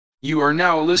You are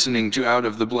now listening to Out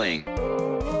of the Blank.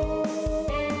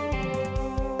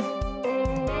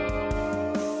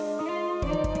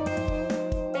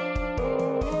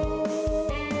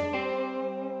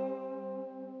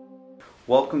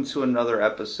 Welcome to another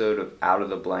episode of Out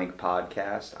of the Blank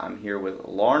podcast. I'm here with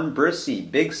Lauren Brissey,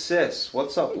 Big Sis.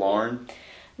 What's up, Lauren?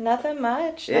 Nothing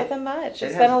much. It's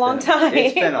has been a long time.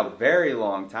 It's been a very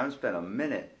long time. It's been a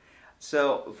minute.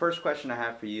 So, first question I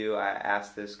have for you, I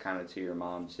asked this kind of to your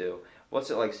mom too.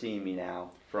 What's it like seeing me now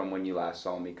from when you last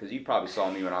saw me? Because you probably saw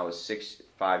me when I was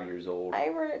 5 years old.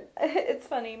 It's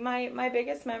funny. My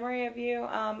biggest memory of you,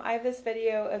 I have this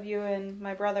video of you and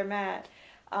my brother Matt.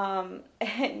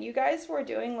 And you guys were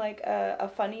doing like a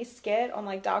funny skit on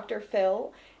like Dr.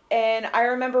 Phil, and I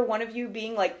remember one of you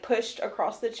being like pushed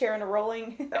across the chair in a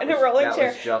rolling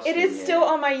chair. Justin, it is still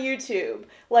on my YouTube.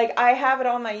 Like I have it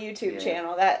on my YouTube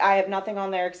channel. That I have nothing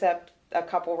on there except a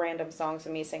couple random songs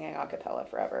of me singing a cappella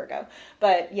forever ago.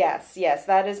 But yes,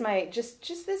 that is my just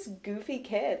this goofy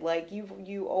kid. Like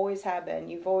you always have been.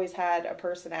 You've always had a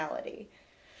personality.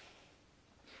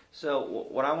 So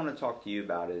what I want to talk to you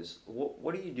about is,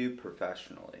 what do you do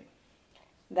professionally?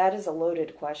 That is a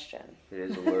loaded question. It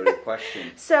is a loaded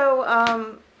question. So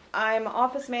I'm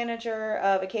office manager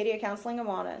of Acadia Counseling and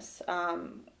Wellness,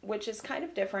 which is kind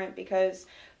of different because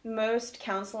most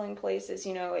counseling places,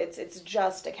 it's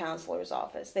just a counselor's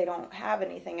office. They don't have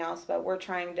anything else, but we're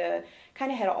trying to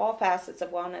kind of hit all facets of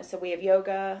wellness. So we have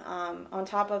yoga. On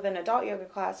top of an adult yoga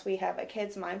class, we have a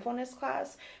kids mindfulness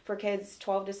class for kids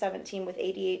 12 to 17 with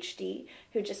ADHD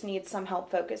who just need some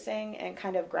help focusing and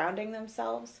kind of grounding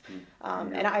themselves. You're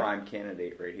a prime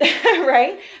candidate right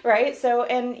here. Right. So,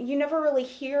 and you never really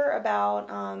hear about,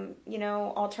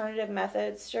 alternative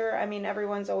methods. Sure. I mean,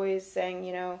 everyone's always saying,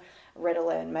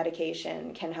 Ritalin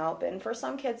medication can help, and for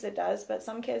some kids it does, but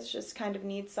some kids just kind of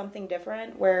need something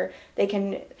different where they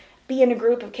can be in a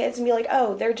group of kids and be like,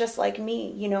 oh, they're just like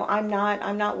me, I'm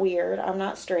not weird, I'm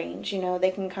not strange,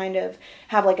 they can kind of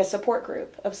have like a support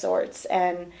group of sorts.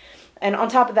 And on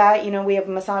top of that, we have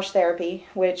massage therapy,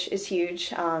 which is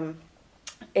huge.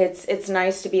 It's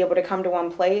nice to be able to come to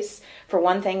one place. For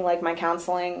one thing, like my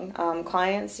counseling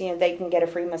clients, they can get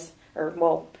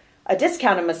a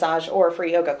discounted massage or a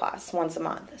free yoga class once a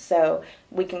month. So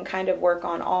we can kind of work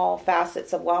on all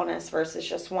facets of wellness versus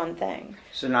just one thing.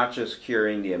 So not just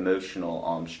curing the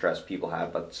emotional stress people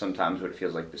have, but sometimes what it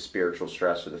feels like the spiritual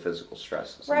stress or the physical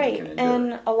stress. Right,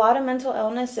 and a lot of mental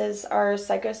illnesses are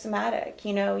psychosomatic.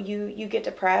 You get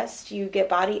depressed, you get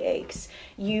body aches,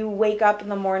 you wake up in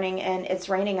the morning and it's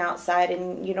raining outside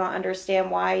and you don't understand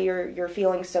why you're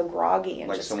feeling so groggy and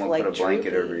like just someone like put a blanket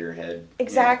droopy over your head.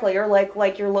 Exactly, or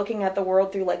like you're looking at the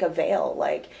world through like a veil.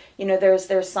 Like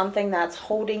there's something that's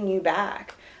holding you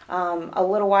back. A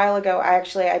little while ago,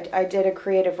 I did a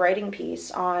creative writing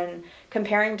piece on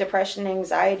comparing depression and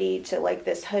anxiety to like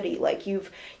this hoodie. Like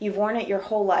you've worn it your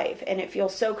whole life and it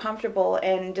feels so comfortable,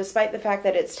 and despite the fact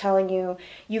that it's telling you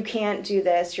you can't do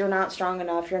this, you're not strong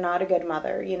enough, you're not a good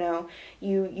mother,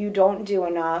 you don't do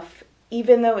enough,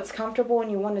 even though it's comfortable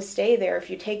and you want to stay there, if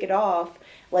you take it off,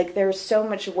 like there's so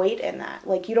much weight in that.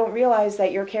 Like you don't realize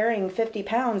that you're carrying 50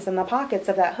 pounds in the pockets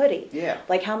of that hoodie. Yeah.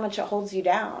 Like how much it holds you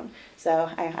down. So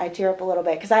I tear up a little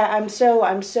bit because I'm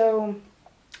so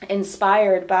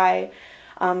inspired by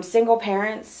single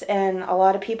parents and a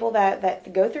lot of people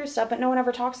that go through stuff, but no one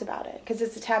ever talks about it because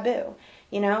it's a taboo.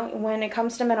 When it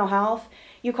comes to mental health,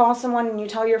 you call someone and you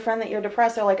tell your friend that you're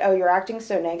depressed, they're like, oh, you're acting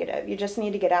so negative. You just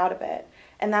need to get out of it.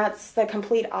 And that's the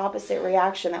complete opposite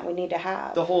reaction that we need to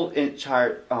have. The whole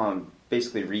entire,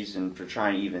 basically reason for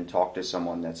trying to even talk to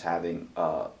someone that's having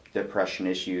depression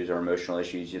issues or emotional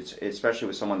issues, especially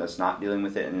with someone that's not dealing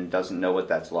with it and doesn't know what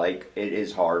that's like, it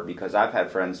is hard because I've had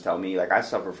friends tell me, like I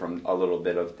suffer from a little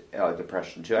bit of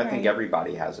depression too. I think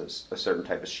everybody has a certain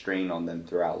type of strain on them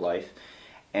throughout life.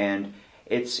 And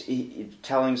it's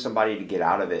telling somebody to get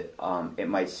out of it. It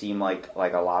might seem like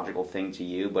a logical thing to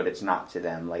you, but it's not to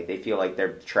them. Like they feel like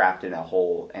they're trapped in a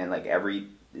hole, and like every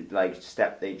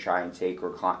step they try and take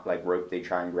or rope they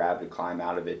try and grab to climb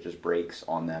out of it just breaks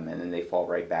on them, and then they fall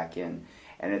right back in.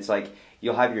 And it's like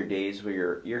you'll have your days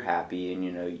where you're happy and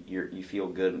you feel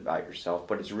good about yourself,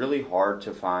 but it's really hard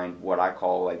to find what I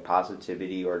call like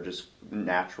positivity or just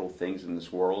natural things in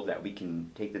this world that we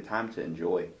can take the time to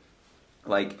enjoy.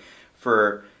 Like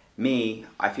for me,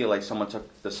 I feel like someone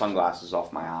took the sunglasses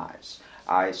off my eyes.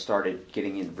 I started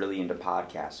getting really into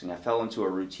podcasting. I fell into a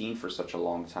routine for such a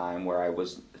long time where I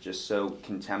was just so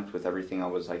content with everything I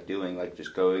was doing, like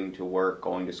just going to work,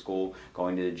 going to school,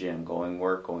 going to the gym, going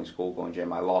work, going to school, going to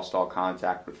gym. I lost all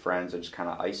contact with friends. I just kind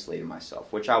of isolated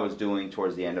myself, which I was doing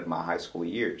towards the end of my high school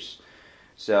years.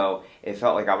 So it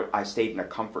felt like I stayed in a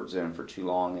comfort zone for too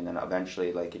long, and then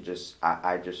eventually, like,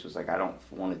 I just was like, I don't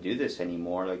want to do this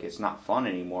anymore. Like, it's not fun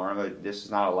anymore. Like, this is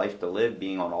not a life to live,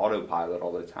 being on autopilot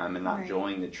all the time and not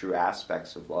enjoying the true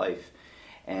aspects of life.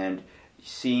 And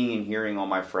seeing and hearing all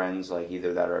my friends, like,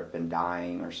 either that have been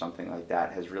dying or something like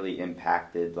that, has really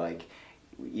impacted, like,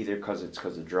 either because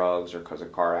of drugs or because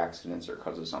of car accidents or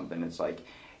because of something. It's like,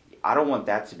 I don't want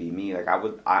that to be me. Like,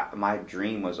 my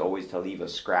dream was always to leave a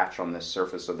scratch on the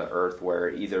surface of the earth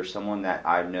where either someone that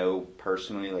I know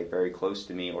personally, like very close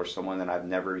to me, or someone that I've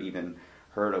never even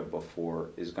heard of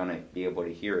before is going to be able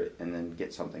to hear it and then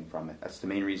get something from it. That's the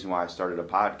main reason why I started a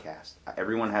podcast.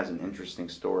 Everyone has an interesting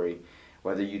story,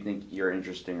 whether you think you're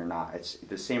interesting or not. It's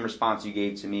the same response you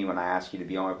gave to me when I asked you to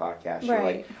be on my podcast. You're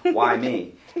like, why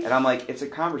me? And I'm like, it's a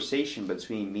conversation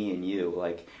between me and you.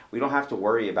 Like, we don't have to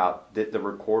worry about the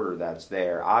recorder that's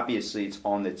there. Obviously, it's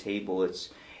on the table. It's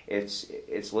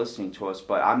listening to us.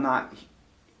 But I'm not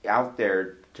out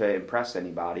there to impress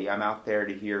anybody. I'm out there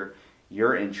to hear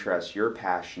your interests, your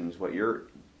passions, what you're,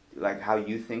 like, how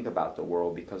you think about the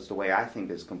world, because the way I think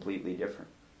is completely different.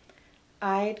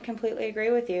 I completely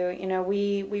agree with you. You know,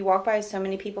 we walk by so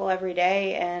many people every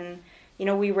day, and, you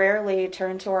know, we rarely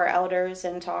turn to our elders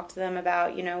and talk to them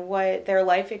about, you know, what their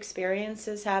life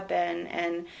experiences have been.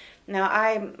 And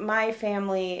now my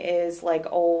family is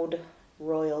like old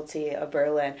royalty of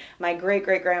Berlin. My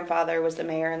great-great-grandfather was the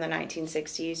mayor in the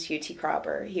 1960s, Hugh T.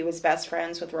 Cropper. He was best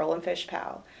friends with Roland Fish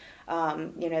Powell.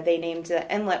 You know, they named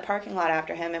the inlet parking lot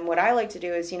after him. And what I like to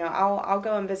do is, you know, I'll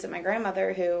go and visit my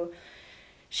grandmother, who...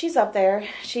 she's up there.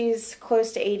 She's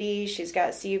close to 80. She's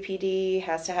got COPD,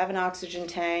 has to have an oxygen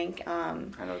tank. I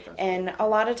know that's and a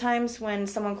lot of times when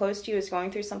someone close to you is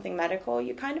going through something medical,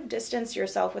 you kind of distance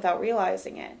yourself without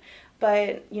realizing it.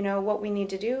 But, you know, what we need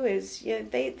to do is, you know,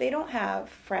 they don't have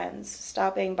friends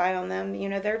stopping by on them. You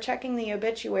know, they're checking the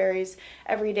obituaries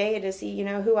every day to see, you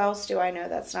know, who else do I know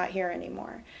that's not here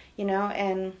anymore, you know,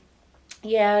 and...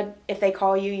 yeah, if they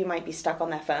call you, you might be stuck on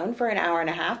that phone for an hour and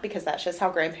a half, because that's just how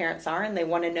grandparents are, and they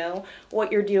want to know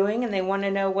what you're doing and they want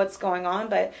to know what's going on.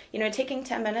 But, you know, taking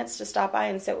 10 minutes to stop by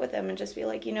and sit with them and just be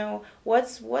like, you know,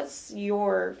 what's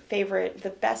your favorite, the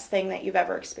best thing that you've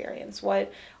ever experienced?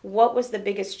 What was the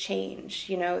biggest change,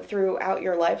 you know, throughout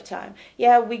your lifetime?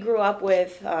 Yeah, we grew up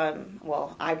with,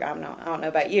 well, I don't know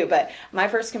about you, but my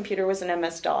first computer was an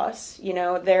MS-DOS. You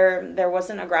know, there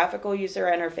wasn't a graphical user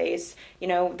interface. You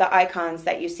know, the icons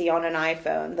that you see on an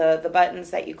iPhone, the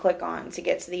buttons that you click on to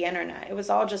get to the internet. It was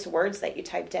all just words that you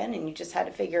typed in, and you just had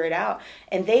to figure it out.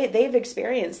 And they've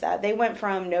experienced that. They went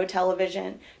from no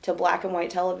television to black and white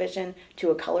television to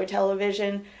a color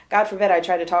television. God forbid I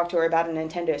try to talk to her about a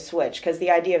Nintendo Switch, because the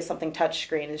idea of something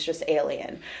touchscreen is just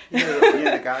alien. You know,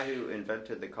 the guy who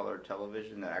invented the color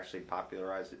television that actually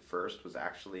popularized it first was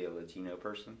actually a Latino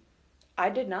person? I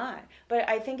did not. But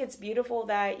I think it's beautiful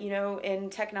that, you know, in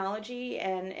technology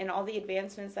and all the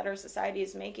advancements that our society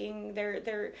is making,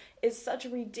 there is such a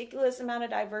ridiculous amount of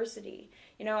diversity.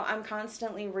 You know, I'm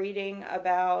constantly reading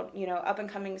about, you know,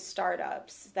 up-and-coming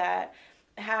startups that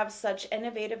have such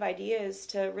innovative ideas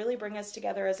to really bring us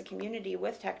together as a community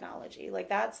with technology. Like,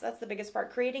 that's the biggest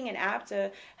part, creating an app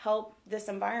to help this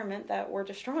environment that we're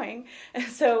destroying,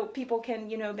 so people can,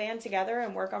 you know, band together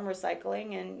and work on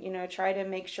recycling and, you know, try to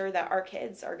make sure that our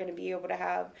kids are going to be able to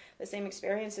have the same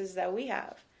experiences that we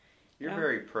have. You're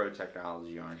very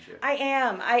pro-technology, aren't you? I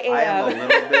am. I am a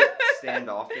little bit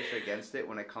standoffish against it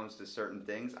when it comes to certain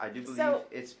things. I do believe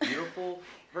it's beautiful.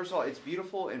 First of all, it's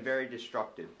beautiful and very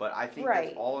destructive, but I think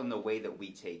it's all in the way that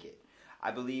we take it. I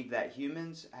believe that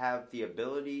humans have the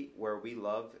ability where we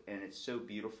love, and it's so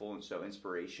beautiful and so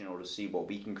inspirational to see what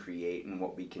we can create and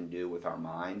what we can do with our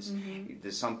minds. Mm-hmm.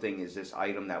 This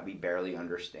item that we barely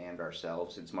understand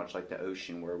ourselves. It's much like the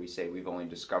ocean, where we say we've only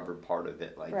discovered part of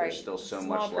it. Like, there's still so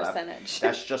much left.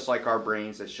 That's just like our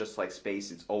brains. That's just like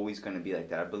space. It's always going to be like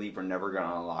that. I believe we're never going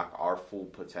to unlock our full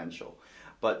potential.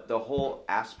 But the whole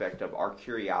aspect of our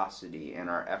curiosity and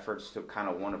our efforts to kind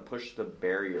of want to push the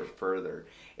barrier further,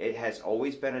 it has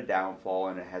always been a downfall,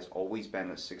 and it has always been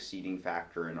a succeeding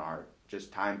factor in our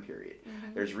just time period.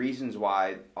 Mm-hmm. There's reasons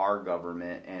why our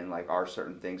government and like our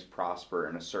certain things prosper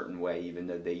in a certain way, even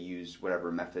though they use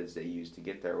whatever methods they use to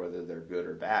get there, whether they're good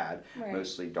or bad,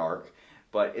 mostly dark.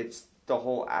 But it's the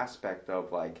whole aspect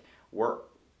of like, we're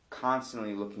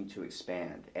constantly looking to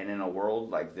expand, and in a world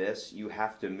like this, you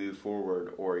have to move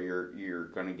forward, or you're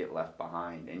going to get left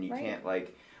behind, and you can't,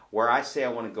 like, where I say I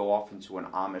want to go off into an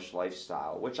Amish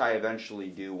lifestyle, which I eventually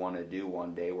do want to do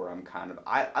one day, where I'm kind of,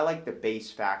 I like the base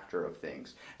factor of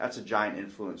things. That's a giant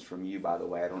influence from you, by the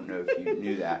way. I don't know if you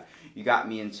knew that. You got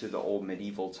me into the old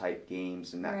medieval type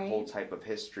games and that whole type of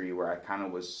history where I kind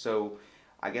of was so,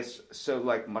 I guess, so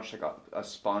like much like a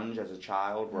sponge as a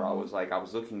child, where I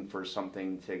was looking for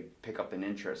something to pick up an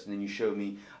interest, and then you showed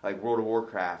me like World of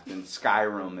Warcraft and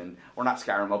Skyrim, and or not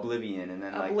Skyrim, Oblivion, and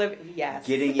then like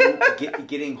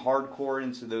getting hardcore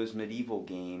into those medieval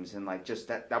games, and like just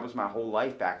that was my whole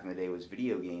life back in the day, was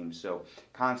video games. So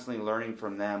constantly learning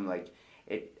from them, like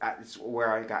it's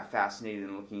where I got fascinated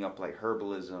in looking up like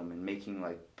herbalism and making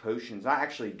like potions, not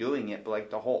actually doing it, but like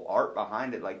the whole art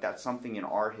behind it, like that's something in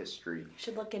our history. You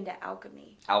should look into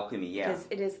alchemy. Alchemy, yeah. Because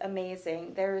it is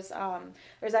amazing. There's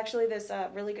actually this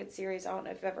really good series, I don't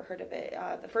know if you've ever heard of it.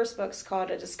 The first book's called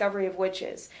A Discovery of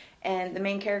Witches, and the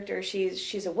main character,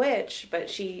 she's a witch, but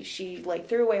she like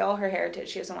threw away all her heritage.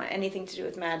 She doesn't want anything to do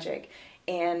with magic,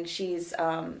 and she's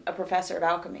a professor of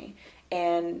alchemy.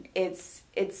 And it's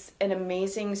an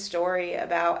amazing story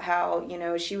about how, you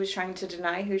know, she was trying to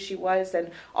deny who she was,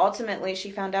 and ultimately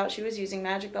she found out she was using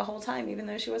magic the whole time, even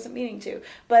though she wasn't meaning to.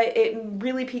 But it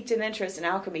really piqued an interest in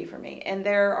alchemy for me. And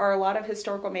there are a lot of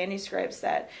historical manuscripts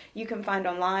that you can find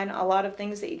online, a lot of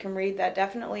things that you can read that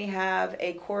definitely have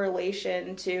a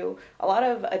correlation to a lot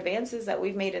of advances that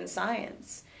we've made in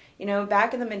science. You know,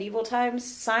 back in the medieval times,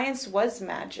 science was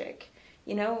magic.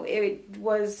 You know, it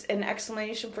was an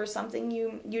explanation for something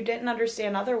you didn't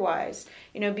understand otherwise.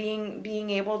 You know, being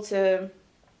able to...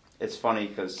 It's funny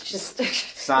because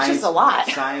science, just a lot.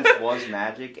 Science was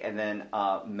magic, and then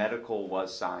medical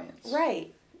was science.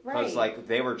 Right. Because like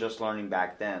they were just learning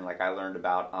back then. Like I learned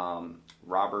about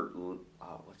Robert,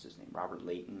 what's his name? Robert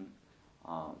Layton.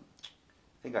 I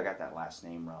think I got that last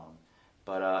name wrong.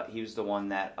 But he was the one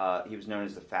that, he was known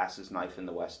as the fastest knife in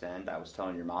the West End. I was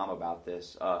telling your mom about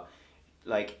this.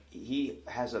 Like, he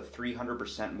has a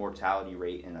 300% mortality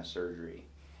rate in a surgery.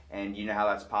 And you know how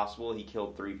that's possible? He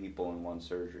killed 3 people in one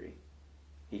surgery.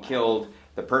 He killed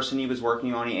the person he was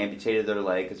working on, he amputated their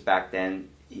leg, because back then,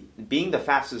 being the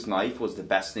fastest knife was the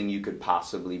best thing you could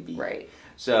possibly be. Right.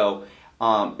 So,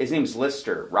 his name's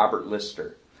Lister, Robert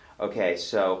Lister. Okay,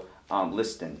 so,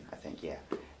 Liston, I think, yeah.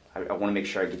 I want to make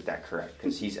sure I get that correct,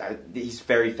 because he's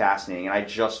very fascinating, and I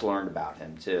just learned about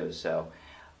him, too, so...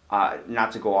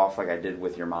 not to go off like I did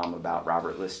with your mom about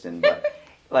Robert Liston, but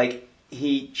like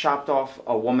he chopped off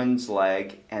a woman's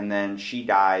leg, and then she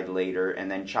died later, and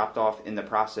then chopped off in the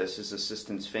process his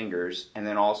assistant's fingers, and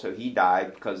then also he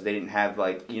died because they didn't have,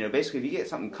 like, you know, basically if you get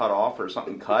something cut off or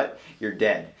something cut, you're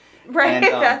dead. Right, and,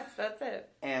 that's it.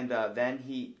 And then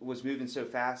he was moving so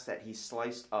fast that he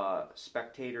sliced a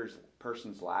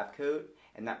person's lab coat,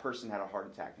 and that person had a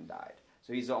heart attack and died.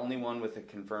 So he's the only one with a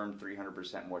confirmed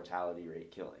 300% mortality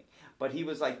rate killing. But he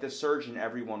was like the surgeon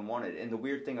everyone wanted. And the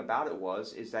weird thing about it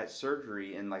is that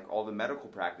surgery and like all the medical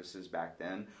practices back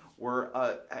then were,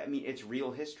 I mean, it's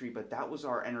real history, but that was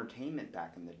our entertainment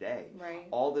back in the day. Right.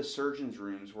 All the surgeons'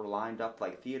 rooms were lined up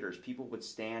like theaters. People would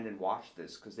stand and watch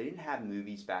this because they didn't have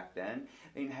movies back then.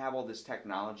 They didn't have all this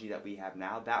technology that we have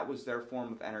now. That was their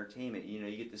form of entertainment. You know,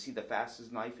 you get to see the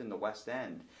fastest knife in the West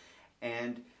End.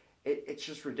 And... It's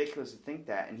just ridiculous to think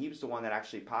that, and he was the one that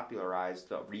actually popularized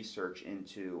the research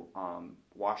into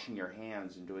washing your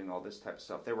hands and doing all this type of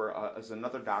stuff. There's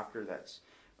another doctor that's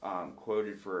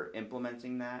quoted for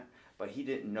implementing that, but he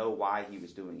didn't know why he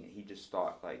was doing it. He just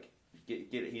thought, like, he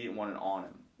didn't want it on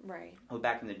him. Right. Well,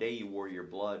 back in the day, you wore your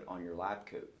blood on your lab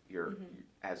coat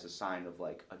as a sign of,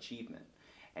 like, achievement.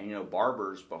 And, you know,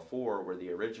 barbers before were the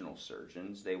original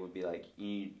surgeons. They would be like,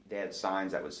 they had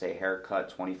signs that would say haircut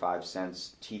 25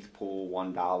 cents, teeth pull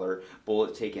 $1,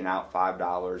 bullet taken out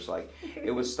 $5. Like,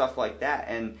 it was stuff like that.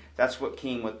 And that's what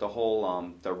came with the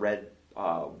whole, the red,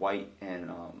 white, and,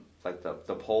 like the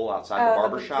pole outside the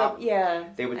barbershop. Yeah.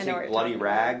 They would take bloody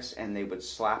rags and they would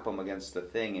slap them against the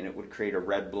thing, and it would create a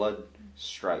red blood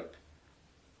stripe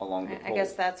along the pole. I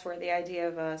guess that's where the idea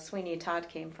of Sweeney Todd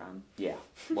came from. Yeah.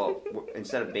 Well,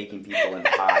 instead of baking people in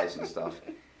pies and stuff.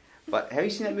 But have you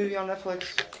seen that movie on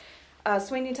Netflix?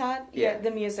 Sweeney Todd? Yeah.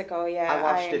 The musical, yeah. I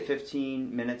watched it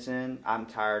 15 minutes in. I'm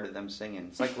tired of them singing.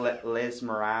 It's like Les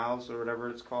Miserables or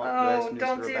whatever it's called. Oh,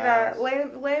 don't do that.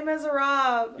 Les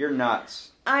Miserables. You're nuts.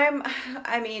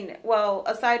 Well,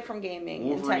 aside from gaming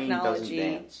Wolverine and technology.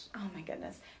 Doesn't dance. Oh my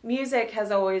goodness. Music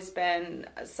has always been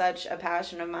such a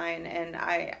passion of mine, and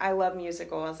I love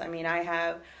musicals. I mean, I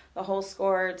have the whole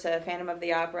score to Phantom of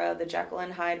the Opera, the Jekyll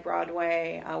and Hyde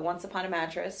Broadway, Once Upon a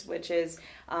Mattress, which is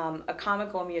a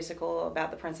comical musical about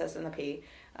the Princess and the Pea,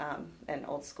 an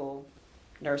old school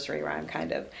nursery rhyme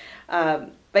kind of.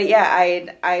 But yeah,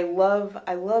 I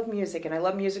love music and I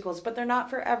love musicals, but they're not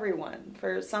for everyone.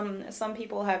 For some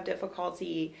people have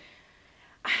difficulty.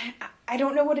 I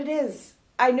don't know what it is.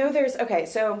 I know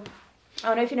so I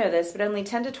don't know if you know this, but only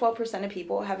 10 to 12% of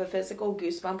people have a physical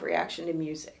goosebump reaction to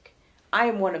music. I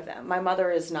am one of them. My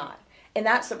mother is not. And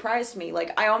that surprised me.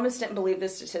 Like, I almost didn't believe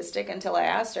this statistic until I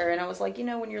asked her. And I was like,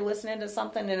 when you're listening to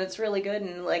something and it's really good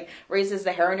and, like, raises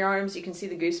the hair on your arms, you can see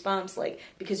the goosebumps, like,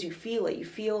 because you feel it. You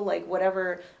feel, like,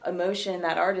 whatever emotion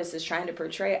that artist is trying to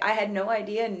portray. I had no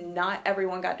idea. Not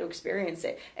everyone got to experience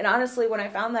it. And honestly, when I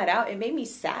found that out, it made me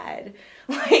sad.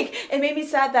 Like, it made me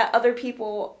sad that other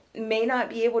people may not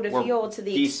be able to feel to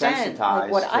the extent like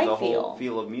what I feel. Whole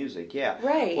feel of music, yeah.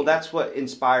 Right. Well, that's what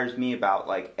inspires me about,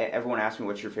 like, everyone asks me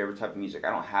what's your favorite type of music.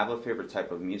 I don't have a favorite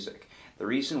type of music. The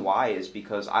reason why is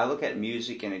because I look at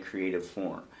music in a creative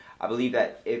form. I believe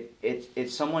that if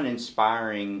it's someone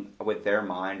inspiring with their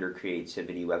mind or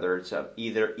creativity, whether it's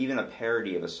even a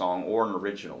parody of a song or an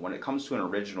original. When it comes to an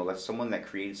original, that's someone that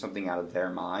created something out of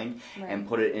their mind and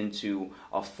put it into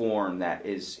a form that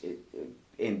is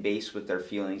in base with their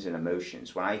feelings and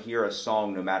emotions. When I hear a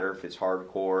song, no matter if it's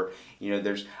hardcore,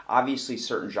 there's obviously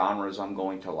certain genres I'm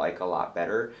going to like a lot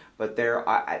better, but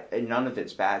none of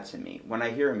it's bad to me. When I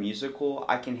hear a musical,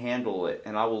 I can handle it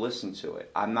and I will listen to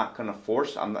it. I'm not going to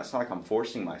it's not like I'm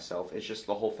forcing myself. It's just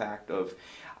the whole fact of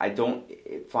I don't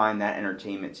find that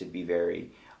entertainment to be very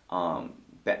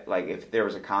like if there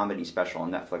was a comedy special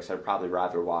on Netflix, I'd probably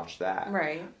rather watch that.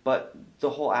 Right. But the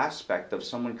whole aspect of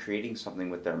someone creating something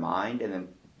with their mind and then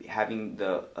having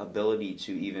the ability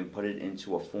to even put it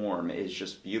into a form is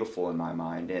just beautiful in my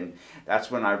mind. And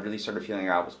that's when I really started feeling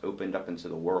I was opened up into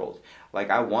the world. Like,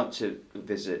 I want to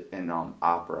visit an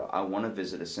opera. I want to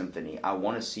visit a symphony. I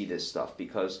want to see this stuff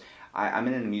because I'm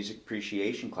in a music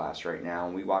appreciation class right now,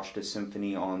 and we watched a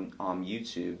symphony on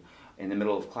YouTube in the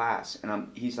middle of class, and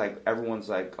he's like, everyone's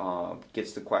like,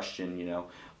 gets the question,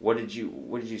 what did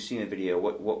you see in the video?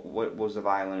 What was the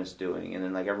violinist doing? And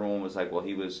then like everyone was like, well,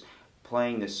 he was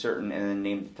playing this certain, and then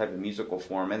named the type of musical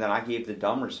form, and then I gave the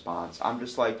dumb response. I'm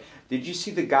just like, did you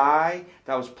see the guy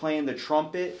that was playing the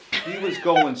trumpet? He was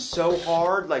going so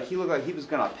hard, like he looked like he was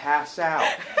gonna pass out.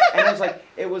 And I was like,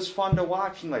 it was fun to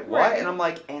watch. And like, what? Right. And I'm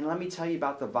like, and let me tell you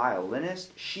about the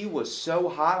violinist. She was so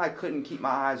hot, I couldn't keep my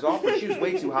eyes off her. She was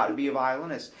way too hot to be a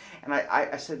violinist. And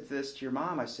I said this to your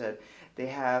mom. I said, they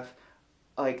have,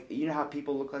 like, you know how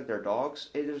people look like their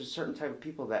dogs? There's a certain type of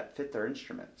people that fit their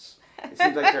instruments. It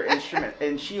seems like their instrument,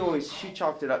 and she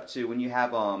chalked it up to when you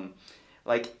have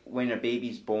like when a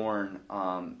baby's born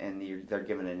and they're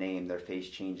given a name, their face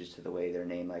changes to the way they're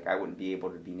named. Like, I wouldn't be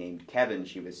able to be named Kevin,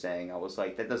 she was saying. I was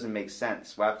like, that doesn't make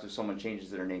sense. What happens if someone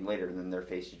changes their name later and then their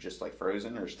face is just like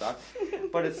frozen or stuck?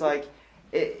 But it's like,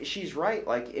 she's right.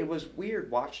 Like, it was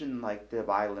weird watching, like, the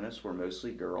violinists were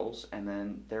mostly girls, and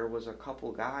then there was a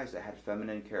couple guys that had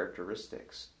feminine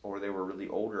characteristics, or they were really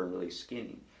older and really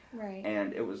skinny. Right.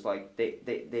 And it was like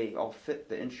they all fit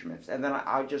the instruments. And then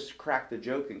I just cracked the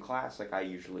joke in class like I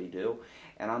usually do.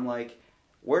 And I'm like,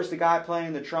 where's the guy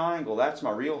playing the triangle? That's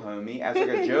my real homie. As like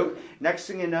a joke. Next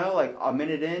thing you know, like a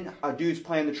minute in, a dude's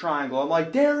playing the triangle. I'm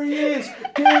like, there he is!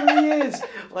 There he is!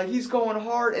 Like, he's going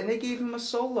hard. And they gave him a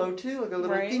solo too. Like a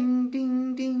little ding,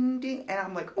 ding, ding, ding. And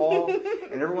I'm like,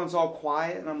 and everyone's all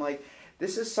quiet. And I'm like,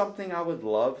 this is something I would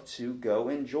love to go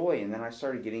enjoy. And then I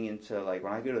started getting into, like,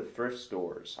 when I go to thrift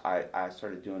stores, I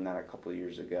started doing that a couple of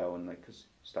years ago, and, like, because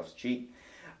stuff's cheap.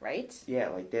 Right? Yeah,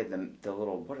 like, they had the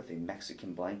little, what are they,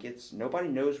 Mexican blankets? Nobody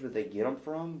knows where they get them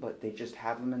from, but they just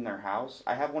have them in their house.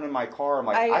 I have one in my car. I'm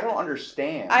like, I don't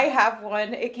understand. I have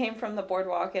one. It came from the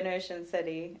boardwalk in Ocean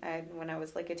City when I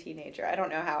was, like, a teenager. I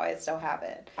don't know how I still have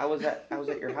it. I was at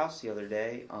your house the other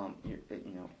day,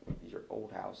 your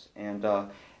old house, and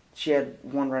she had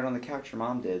one right on the couch, your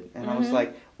mom did. And I was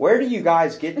like, where do you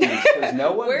guys get these? Because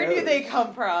no one Where knows. do they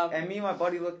come from? And me and my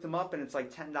buddy looked them up, and it's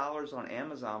like $10 on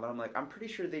Amazon. But I'm like, I'm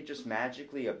pretty sure they just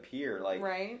magically appear. Like,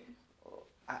 right?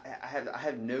 I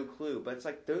have no clue. But it's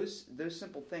like those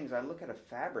simple things. I look at a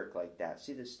fabric like that,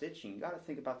 see the stitching. You got to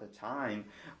think about the time,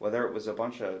 whether it was a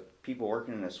bunch of people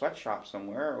working in a sweatshop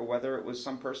somewhere, or whether it was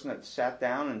some person that sat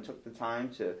down and took the time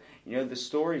to, the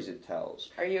stories it tells.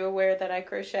 Are you aware that I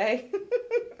crochet?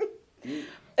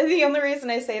 The only reason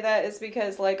I say that is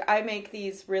because, like, I make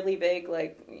these really big,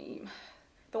 like,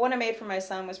 the one I made for my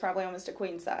son was probably almost a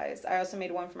queen size. I also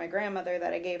made one for my grandmother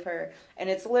that I gave her, and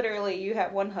it's literally, you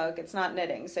have one hook, it's not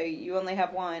knitting, so you only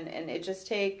have one, and it just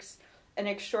takes an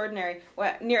extraordinary,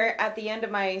 at the end of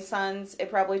my son's,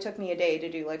 it probably took me a day to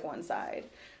do, like, one side.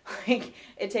 Like,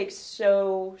 it takes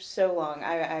so long.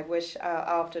 I wish,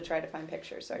 I'll have to try to find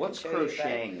pictures so I can show you. What's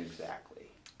crocheting exactly?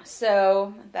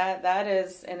 So that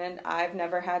is, and then I've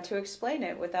never had to explain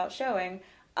it without showing.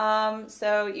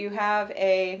 So you have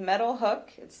a metal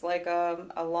hook. It's like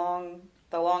a long,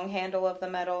 the long handle of the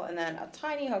metal, and then a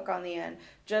tiny hook on the end,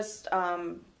 just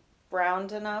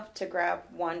round enough to grab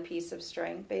one piece of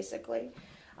string, basically.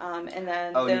 And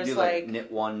then Oh, and there's you do like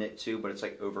knit one, knit two, but it's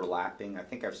like overlapping. I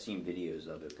think I've seen videos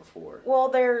of it before. well,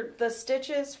 they're the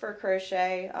stitches for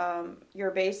crochet.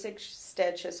 Your basic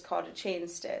stitch is called a chain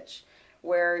stitch,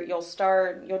 where you'll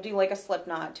do like a slip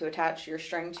knot to attach your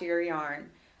string to your yarn.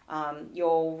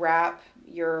 You'll wrap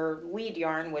your lead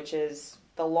yarn, which is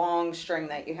the long string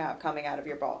that you have coming out of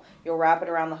your ball. You'll wrap it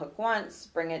around the hook once,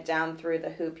 bring it down through the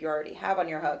hoop you already have on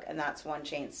your hook, and that's one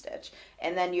chain stitch.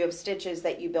 And then you have stitches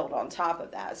that you build on top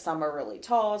of that. Some are really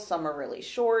tall, some are really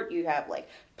short. You have like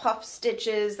puff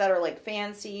stitches that are like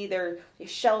fancy. They're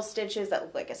shell stitches that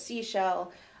look like a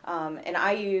seashell. And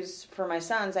I use, for my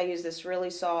sons, I use this really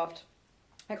soft,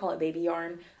 I call it baby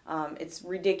yarn. It's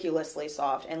ridiculously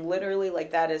soft, and literally,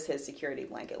 like, that is his security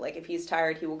blanket. Like, if he's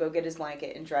tired, he will go get his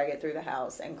blanket and drag it through the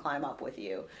house and climb up with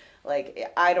you.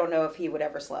 Like, I don't know if he would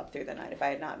ever slept through the night if I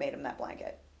had not made him that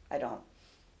blanket. I don't.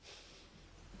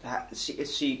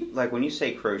 See, like when you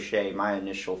say crochet, my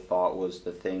initial thought was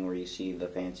the thing where you see the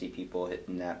fancy people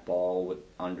hitting that ball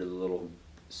under the little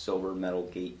silver metal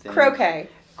gate thing. Croquet.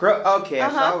 Okay,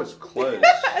 so I was close.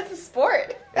 It's a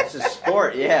sport. It's a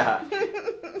sport, yeah.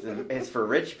 It's for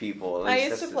rich people. I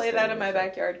used to play that in my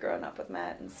backyard growing up with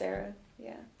Matt and Sarah.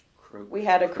 Yeah. Cro- We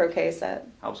had a croquet set.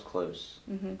 I was close.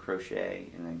 Crochet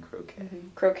and then croquet.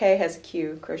 Croquet has a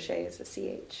Q, crochet is a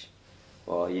CH.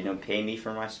 Well, pay me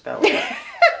for my spelling.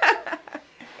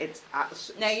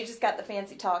 Now you just got the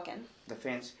fancy talking. The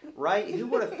fancy, right? Who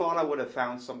would have thought I would have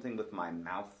found something with my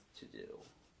mouth to do?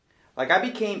 Like, I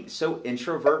became so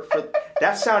introvert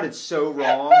that sounded so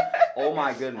wrong. Oh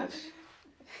my goodness.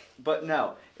 But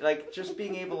no, like, just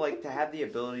being able, like, to have the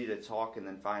ability to talk and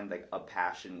then find, like, a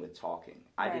passion with talking.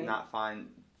 I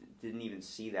didn't even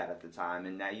see that at the time.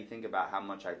 And now you think about how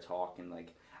much I talk, and,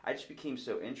 like, I just became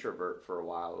so introvert for a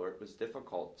while, where it was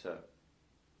difficult to,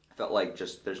 I felt like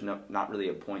just there's not really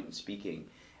a point in speaking.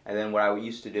 And then what I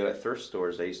used to do at thrift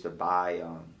stores, I used to buy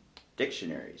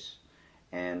dictionaries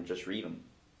and just read them.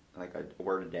 Like a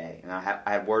word a day. And I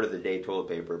had word of the day toilet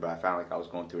paper, but I found like I was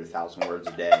going through 1,000 words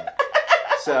a day.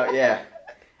 So, yeah.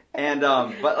 And,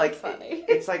 but like,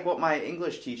 it's like what my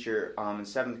English teacher in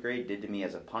 7th grade did to me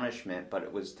as a punishment, but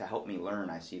it was to help me learn.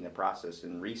 I see in the process.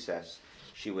 In recess,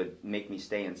 she would make me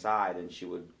stay inside, and she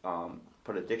would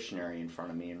put a dictionary in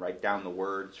front of me and write down the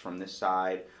words from this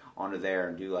side onto there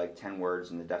and do like 10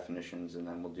 words and the definitions, and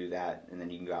then we'll do that, and then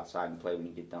you can go outside and play when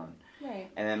you get done. Right.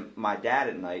 And then my dad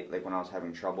at night, like when I was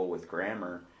having trouble with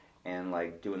grammar and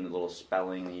like doing the little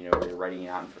spelling, you're writing it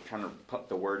out and trying to put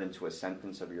the word into a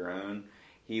sentence of your own,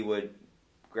 he would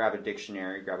grab a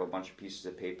dictionary, grab a bunch of pieces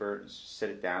of paper, sit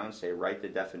it down, say write the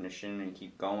definition, and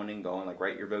keep going and going, like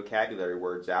write your vocabulary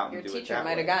words out and do it that way. Your teacher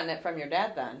might have gotten it from your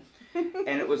dad then.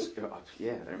 And it was,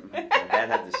 yeah, my dad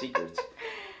had the secrets.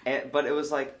 But it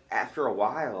was like, after a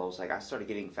while, I was like, I started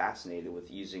getting fascinated with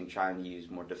trying to use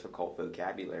more difficult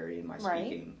vocabulary in my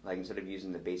speaking. Like, instead of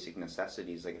using the basic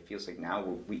necessities, like, it feels like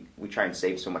now we try and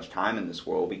save so much time in this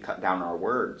world, we cut down our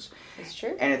words. It's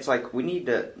true. And it's like, we need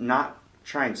to not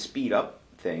try and speed up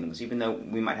things, even though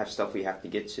we might have stuff we have to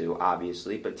get to,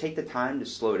 obviously, but take the time to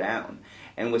slow down.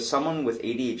 And with someone with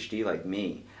ADHD like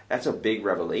me, that's a big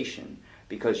revelation.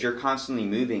 Because you're constantly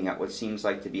moving at what seems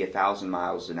like to be 1,000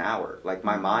 miles an hour. Like,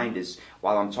 my mind is,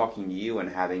 while I'm talking to you and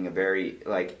having a very,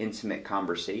 like, intimate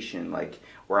conversation, like,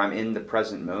 where I'm in the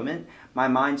present moment, my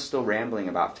mind's still rambling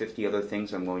about 50 other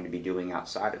things I'm going to be doing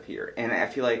outside of here. And I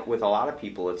feel like with a lot of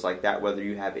people, it's like that, whether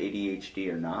you have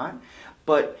ADHD or not.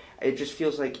 But it just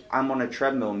feels like I'm on a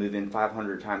treadmill moving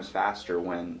 500 times faster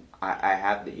when I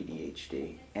have the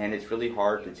ADHD. And it's really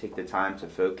hard to take the time to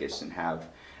focus and have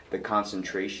the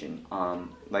concentration.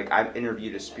 Like, I've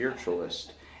interviewed a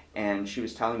spiritualist, and she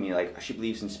was telling me, like, she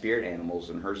believes in spirit animals,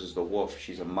 and hers is the wolf.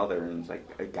 She's a mother, and it's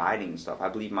like guiding and stuff. I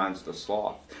believe mine's the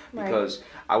sloth, because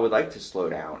I would like to slow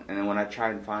down, and then when I try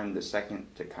and find the second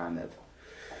to kind of,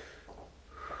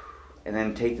 and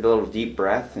then take the little deep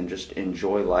breath and just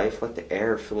enjoy life, let the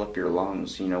air fill up your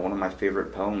lungs. One of my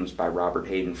favorite poems by Robert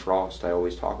Hayden Frost, I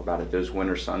always talk about it, Those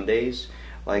Winter Sundays.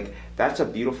 Like, that's a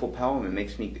beautiful poem. It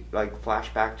makes me, like,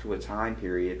 flash back to a time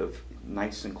period of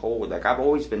nice and cold. Like, I've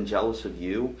always been jealous of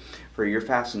you for your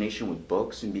fascination with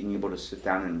books and being able to sit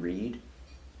down and read.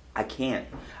 I can't.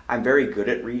 I'm very good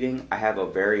at reading. I have a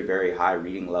very, very high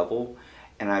reading level,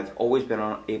 and I've always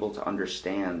been able to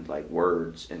understand, like,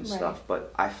 words and stuff,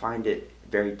 but I find it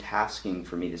very tasking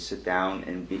for me to sit down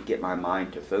and get my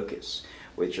mind to focus.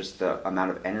 with just the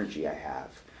amount of energy I have.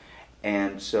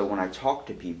 And so when I talk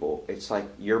to people, it's like,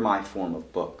 you're my form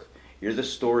of book. You're the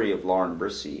story of Lauren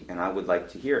Brissey, and I would like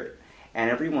to hear it. And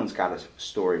everyone's got a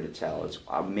story to tell. It's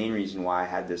a main reason why I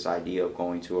had this idea of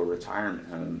going to a retirement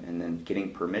home and then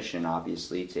getting permission,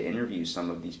 obviously, to interview some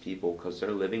of these people, because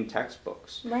they're living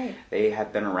textbooks. Right. They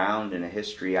have been around in a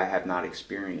history I have not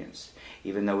experienced.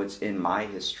 Even though it's in my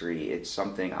history, it's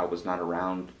something I was not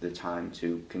around the time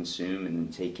to consume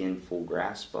and take in full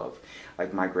grasp of.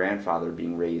 Like my grandfather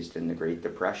being raised in the Great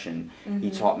Depression, he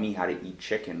taught me how to eat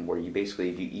chicken, where you basically,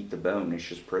 if you eat the bone, it's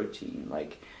just protein.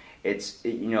 Like, it's,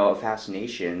 a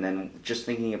fascination. And then just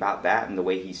thinking about that and the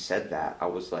way he said that, I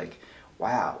was like,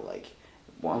 wow, like,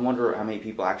 well, I wonder how many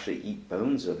people actually eat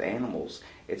bones of animals.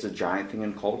 It's a giant thing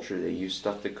in culture. They use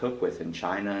stuff to cook with in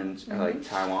China and like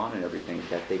Taiwan and everything,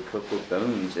 that they cook with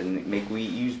bones and we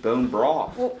use bone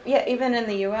broth. Well, yeah, even in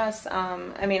the U.S.,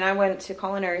 I went to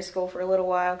culinary school for a little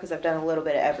while because I've done a little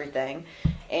bit of everything.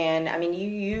 And, you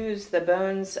use the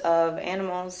bones of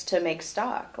animals to make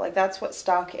stock. Like, that's what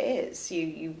stock is.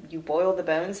 You boil the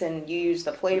bones and you use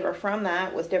the flavor from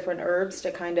that with different herbs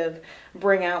to kind of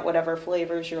bring out whatever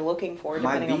flavors you're looking for,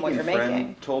 depending on what you're making. My vegan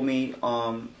friend told me,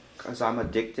 because I'm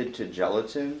addicted to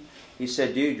gelatin, he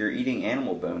said, dude, you're eating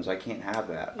animal bones. I can't have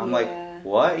that. I'm like,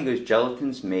 what? He goes,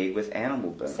 gelatin's made with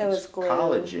animal bones. So is glue.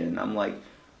 Collagen. I'm like,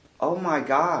 oh my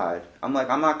God. I'm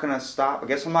like, I'm not going to stop. I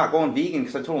guess I'm not going vegan,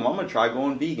 because I told him I'm going to try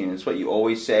going vegan. It's what you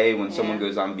always say when someone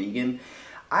goes, I'm vegan.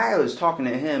 I was talking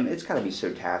to him, it's got to be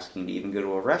so tasking to even go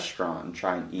to a restaurant and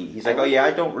try and eat. He's like, oh yeah,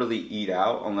 I don't really eat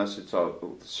out unless it's a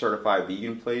certified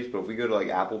vegan place. But if we go to like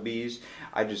Applebee's,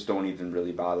 I just don't even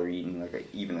really bother eating like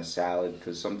even a salad,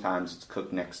 because sometimes it's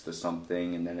cooked next to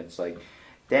something. And then it's like,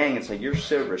 dang, it's like you're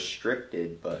so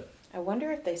restricted. But I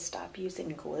wonder if they stop using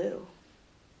glue.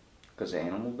 Because of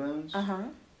animal bones? Uh-huh.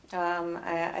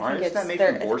 I think it's that made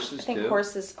from horses, I think too?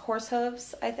 horse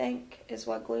hooves, I think, is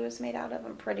what glue is made out of.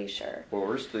 I'm pretty sure. Well,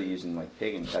 we're still using like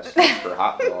pig intestines for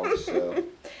hot dogs, so.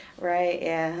 Right,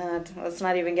 yeah. Let's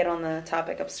not even get on the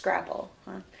topic of Scrapple.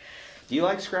 Huh? Do you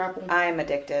like Scrapple? I'm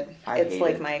addicted. It's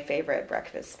like my favorite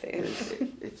breakfast food.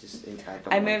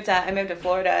 I moved to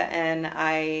Florida, and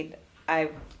I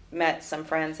met some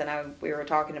friends, and we were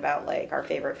talking about like our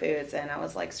favorite foods, and I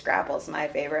was like, Scrapple's my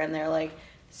favorite, and they're like,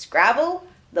 Scrabble?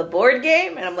 The board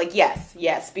game? And I'm like,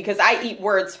 yes, because I eat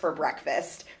words for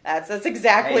breakfast. That's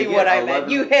exactly what I meant.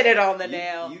 You hit it on the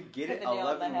nail. You get it,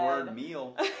 11-word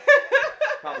meal.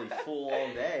 Probably full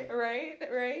all day.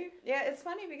 Right. Yeah, it's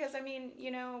funny because,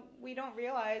 we don't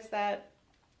realize that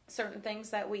certain things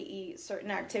that we eat, certain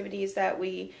activities that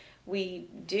we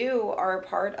do are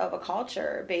part of a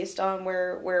culture based on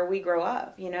where we grow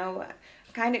up,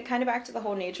 kind of back to the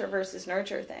whole nature versus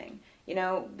nurture thing.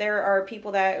 There are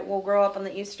people that will grow up on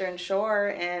the Eastern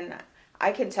Shore, and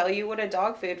I can tell you what a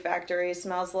dog food factory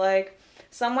smells like.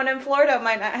 Someone in Florida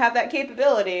might not have that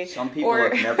capability. Some people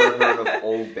have never heard of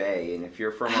Old Bay, and if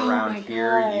you're from around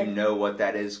here, you know what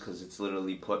that is, because it's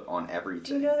literally put on everything.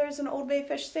 Do you know there's an Old Bay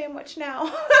fish sandwich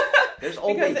now? There's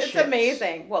Old Bay chips. Because it's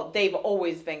amazing. Well, they've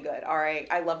always been good. All right,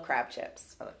 I love crab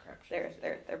chips. I love crab chips.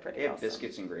 They're pretty They have awesome.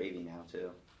 biscuits and gravy now,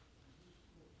 too.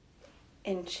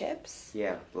 And chips?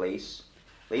 Yeah, Lace.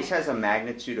 Lace has a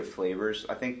magnitude of flavors.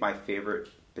 I think my favorite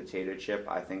potato chip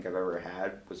I think I've ever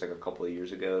had was like a couple of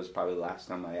years ago. It was probably the last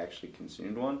time I actually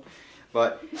consumed one.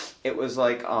 But it was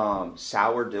like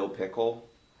sour dill pickle.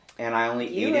 And I only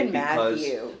ate it because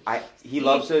he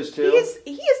loves those too.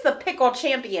 He is the pickle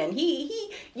champion.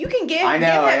 You can give him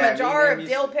a jar of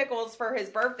dill pickles for his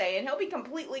birthday, and he'll be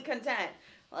completely content.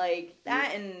 Like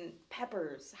that and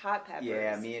peppers, hot peppers.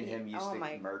 Yeah, me and him used to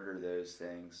murder those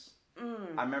things.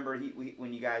 I remember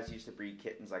when you guys used to breed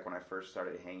kittens, like when I first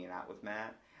started hanging out with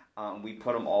Matt, we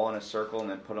put them all in a circle and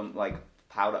then put them like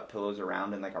piled up pillows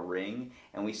around in like a ring,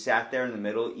 and we sat there in the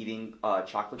middle eating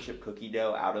chocolate chip cookie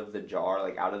dough out of the jar,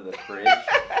 like out of the fridge,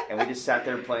 and we just sat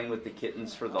there playing with the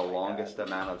kittens for the longest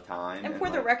amount of time. And for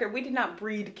the record, we did not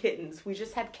breed kittens. We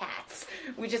just had cats.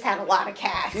 We just had a lot of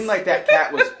cats. It seemed like that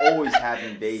cat was always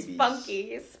having babies.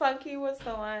 Spunky was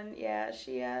the one. Yeah,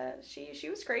 she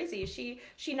was crazy.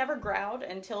 She never growled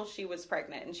until she was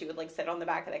pregnant, and she would like sit on the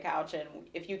back of the couch, and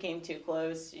if you came too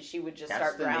close, she would just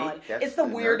start growling. It's the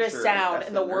weirdest sound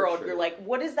in the world. You're like,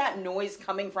 what is that noise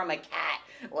coming from a cat?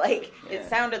 Like, it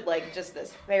sounded like just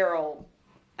this feral,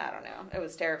 I don't know. It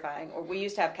was terrifying. Or we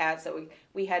used to have cats that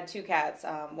we had two cats.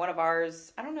 One of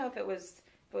ours, I don't know if it was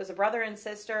a brother and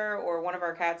sister or one of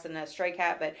our cats and a stray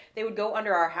cat, but they would go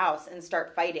under our house and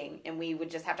start fighting, and we would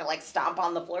just have to like stomp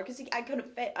on the floor because I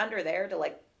couldn't fit under there to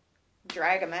like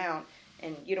drag them out.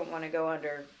 and you don't want to go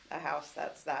under a house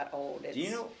that's that old. It's Do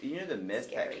you know the myth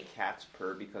scary. that cats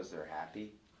purr because they're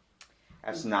happy?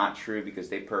 That's not true, because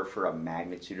they purr for a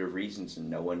magnitude of reasons and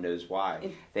no one knows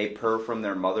why. They purr from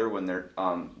their mother when they're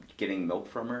getting milk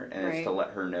from her, and it's to let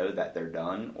her know that they're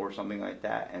done or something like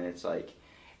that. And it's like,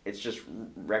 it's just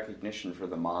recognition for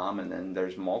the mom. And then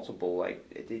there's multiple,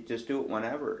 like, they just do it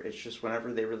whenever. It's just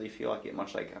whenever they really feel like it,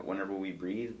 much like whenever we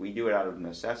breathe. We do it out of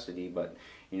necessity, but,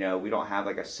 you know, we don't have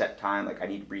like a set time, like I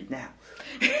need to breathe now.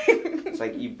 It's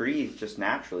like you breathe just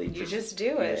naturally. You just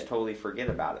do it. You just totally forget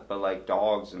about it. But like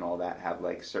dogs and all that have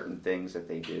like certain things that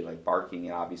they do. Like barking,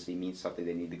 it obviously means something.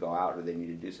 They need to go out or they need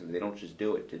to do something. They don't just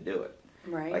do it to do it.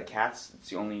 Right. Like cats,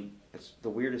 it's the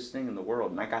weirdest thing in the world.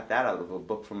 And I got that out of a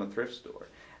book from a thrift store.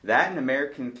 That and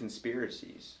American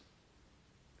conspiracies.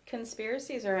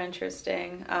 Conspiracies are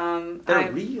interesting.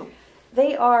 They're real.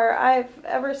 They are. I've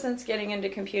ever since getting into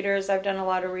computers, I've done a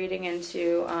lot of reading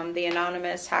into the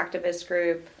Anonymous hacktivist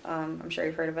group. I'm sure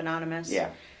you've heard of Anonymous. Yeah.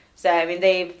 So I mean,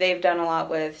 they've done a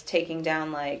lot with taking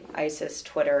down like ISIS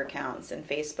Twitter accounts and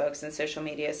Facebooks and social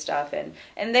media stuff, and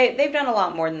they've done a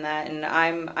lot more than that. And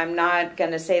I'm not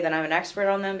going to say that I'm an expert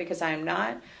on them, because I'm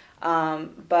not.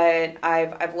 But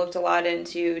I've looked a lot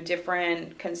into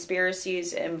different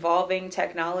conspiracies involving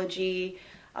technology.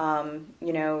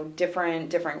 You know, different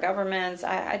governments.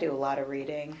 I do a lot of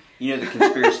reading. You know the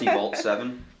conspiracy Vault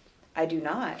 7? I do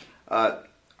not. I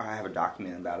have a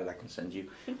document about it I can send you.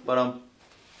 But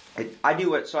I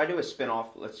do a spin-off,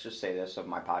 let's just say this, of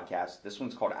my podcast. This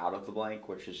one's called Out of the Blank,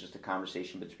 which is just a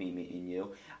conversation between me and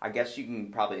you. I guess you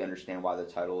can probably understand why the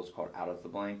title is called Out of the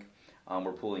Blank.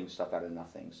 We're pulling stuff out of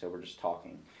nothing, so we're just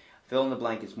talking. Fill in the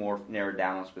blank is more narrowed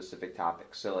down on specific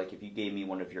topics. So like if you gave me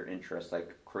one of your interests,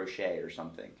 like crochet or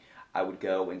something, I would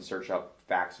go and search up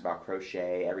facts about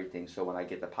crochet, everything. So when I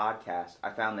get the podcast, I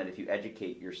found that if you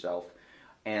educate yourself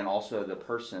and also the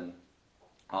person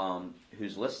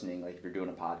who's listening, like if you're doing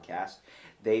a podcast,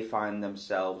 they find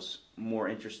themselves more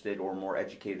interested or more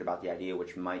educated about the idea,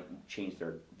 which might change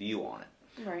their view on it.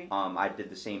 Right. I did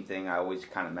the same thing. I always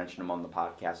kind of mention him on the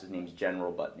podcast. His name's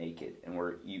General Butt Naked, and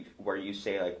where you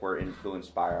say like we're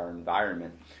influenced by our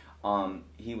environment.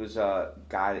 He was a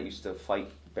guy that used to fight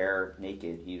bare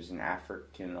naked. He was an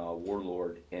African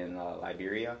warlord in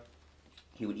Liberia.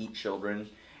 He would eat children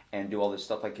and do all this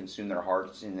stuff like consume their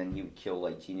hearts, and then he would kill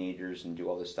like teenagers and do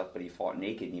all this stuff. But he fought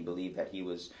naked, and he believed that he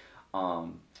was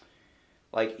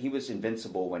like he was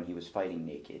invincible when he was fighting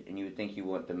naked, and you would think you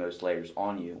want the most layers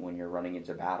on you when you're running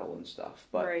into battle and stuff.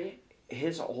 But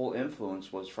his whole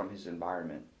influence was from his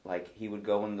environment. Like he would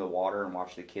go in the water and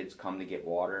watch the kids come to get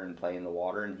water and play in the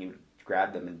water, and he would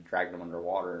grab them and drag them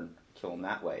underwater and kill them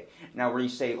that way. Now, where you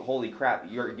say, "Holy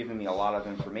crap, you're giving me a lot of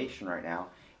information right now."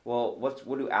 Well, what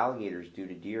do alligators do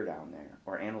to deer down there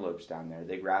or antelopes down there?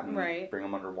 They grab them, and bring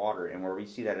them underwater, and where we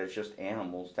see that as just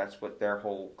animals, that's what their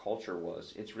whole culture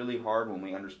was. It's really hard when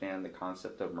we understand the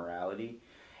concept of morality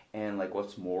and like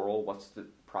what's moral, what's the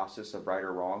process of right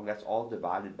or wrong. That's all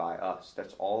divided by us.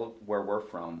 That's all where we're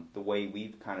from, the way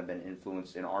we've kind of been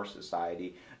influenced in our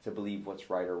society to believe what's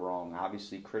right or wrong.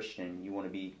 Obviously, Christian, you want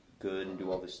to be good and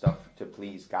do all this stuff to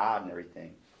please God and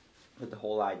everything. But the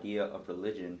whole idea of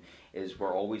religion is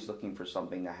we're always looking for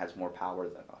something that has more power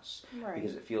than us. Right.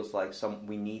 Because it feels like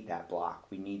we need that block.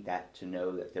 We need that to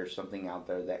know that there's something out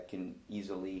there that can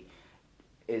easily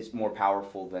is more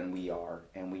powerful than we are.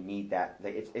 And we need that.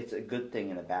 It's a good thing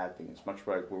and a bad thing. It's much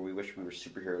like where we wish we were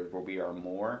superheroes, where we are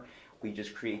more. We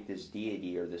just create this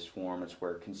deity or this form. It's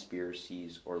where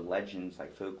conspiracies or legends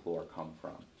like folklore come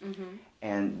from. Mm-hmm.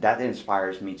 And that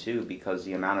inspires me too, because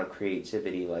the amount of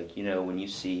creativity, like, you know, when you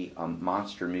see a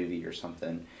monster movie or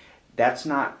something, that's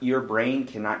not, your brain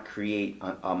cannot create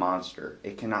a monster.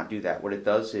 It cannot do that. What it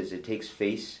does is it takes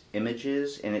face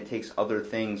images and it takes other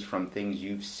things from things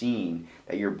you've seen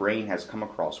that your brain has come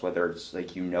across, whether it's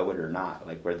like you know it or not,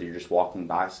 like whether you're just walking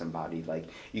by somebody. Like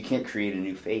you can't create a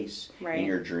new face in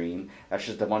your dream. That's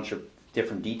just a bunch of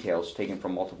different details taken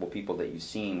from multiple people that you've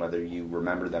seen, whether you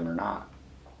remember them or not.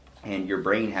 And your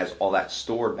brain has all that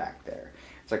stored back there.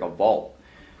 It's like a vault.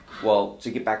 Well,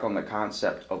 to get back on the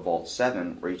concept of Vault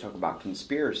 7, where you talk about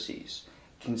conspiracies.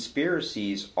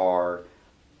 Conspiracies are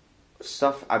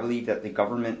stuff I believe that the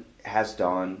government has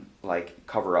done, like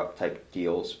cover-up type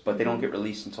deals, but they don't get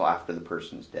released until after the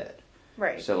person's dead.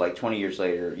 Right. So, like 20 years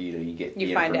later, you get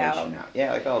the information out.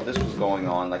 Yeah, like, oh, this was going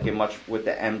on, like in much with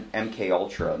the MK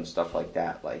Ultra and stuff like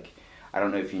that. Like, I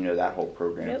don't know if you know that whole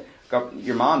program. Yep.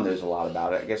 Your mom knows a lot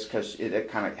about it, I guess, because it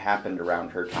kind of happened around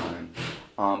her time.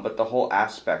 But the whole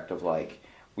aspect of, like,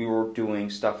 we were doing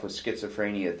stuff with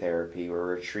schizophrenia therapy, where we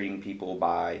were treating people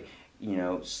by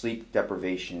sleep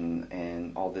deprivation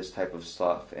and all this type of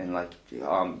stuff, and like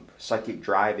psychic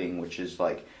driving, which is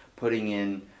like putting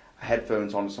in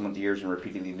headphones onto someone's ears and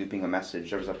repeatedly looping a message.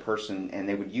 There was a person, and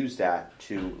they would use that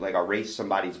to like erase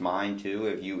somebody's mind too.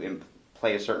 If you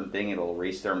play a certain thing, it'll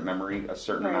erase their memory a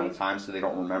certain amount of time so they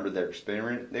don't remember their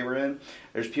experience they were in.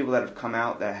 There's people that have come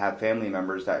out that have family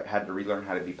members that had to relearn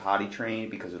how to be potty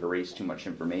trained because it erased too much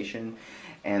information.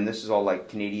 And this is all like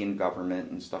Canadian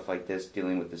government and stuff like this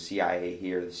dealing with the CIA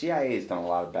here. The CIA has done a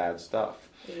lot of bad stuff.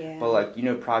 Yeah. But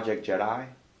like, Project Jedi?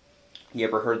 You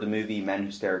ever heard the movie Men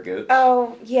Who Stare at Goats?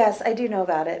 Oh, yes, I do know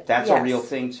about it. That's a real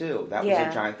thing too. That was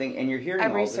a giant thing. And you're hearing all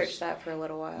this. I researched that for a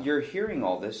little while. You're hearing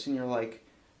all this and you're like,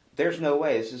 there's no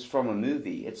way this is from a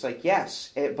movie. It's like,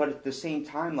 yes, but at the same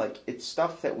time, like, it's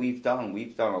stuff that we've done.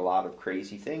 We've done a lot of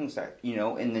crazy things that,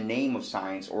 in the name of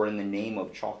science or in the name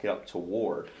of chalk it up to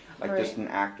war, like just an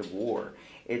act of war.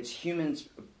 It's humans'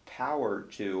 power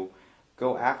to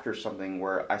go after something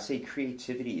where I say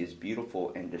creativity is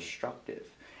beautiful and destructive.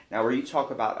 Now, where you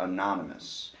talk about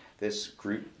Anonymous, this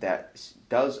group that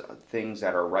does things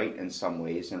that are right in some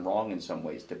ways and wrong in some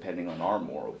ways, depending on our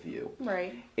moral view.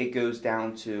 Right. It goes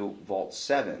down to Vault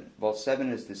 7. Vault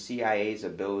 7 is the CIA's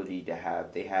ability to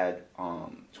have, they had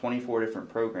 24 different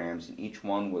programs, and each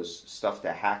one was stuff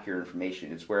to hack your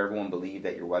information. It's where everyone believed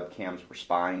that your webcams were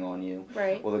spying on you.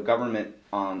 Right. Well, the government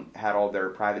had all their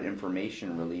private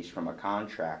information released from a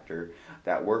contractor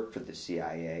that worked for the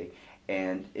CIA,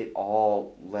 and it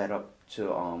all led up to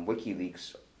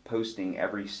WikiLeaks posting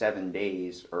every 7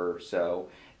 days or so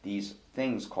these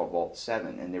things called Vault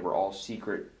 7, and they were all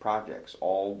secret projects,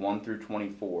 all 1 through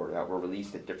 24 that were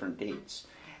released at different dates.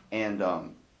 And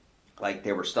like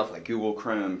there were stuff like Google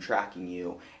Chrome tracking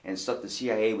you and stuff the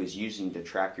CIA was using to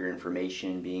track your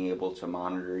information, being able to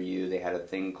monitor you. They had a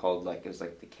thing called it was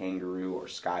like the Kangaroo or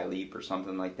Skyleap or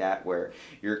something like that, where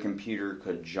your computer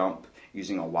could jump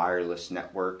using a wireless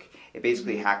network. It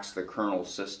basically hacks the kernel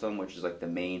system, which is like the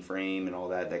mainframe and all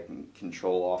that can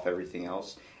control off everything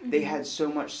else. They had so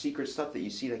much secret stuff that you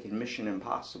see like in Mission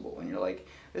Impossible, and you're like,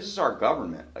 this is our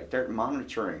government. Like, they're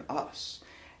monitoring us.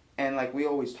 And like we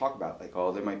always talk about, like,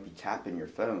 oh, they might be tapping your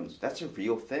phones. That's a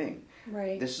real thing.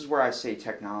 Right. This is where I say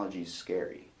technology is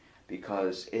scary,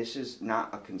 because this is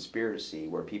not a conspiracy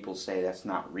where people say that's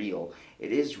not real.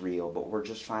 It is real, but we're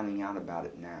just finding out about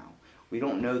it now. We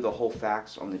don't know the whole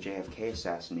facts on the JFK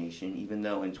assassination, even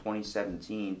though in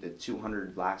 2017 the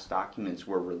 200 last documents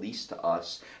were released to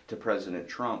us, to President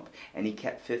Trump, and he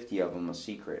kept 50 of them a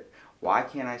secret. Why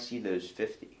can't I see those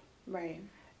 50? Right.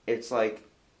 It's like,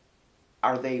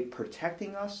 are they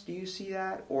protecting us? Do you see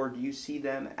that? Or do you see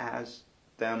them as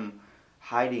them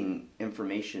hiding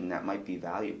information that might be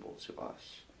valuable to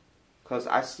us? Because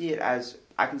I see it as,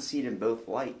 I can see it in both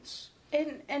lights.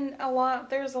 And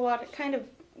there's a lot of kind of,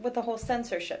 with the whole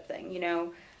censorship thing,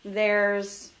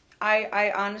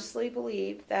 I honestly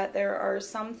believe that there are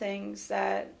some things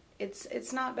that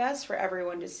it's not best for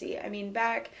everyone to see. I mean,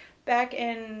 back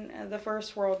in the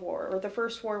First World War, or the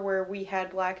First War where we had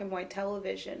black and white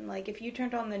television, like if you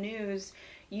turned on the news,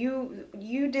 you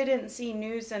didn't see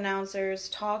news announcers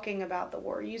talking about the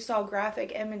war. You saw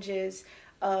graphic images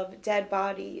of dead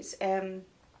bodies and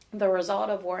the result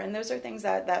of war, and those are things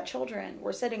that children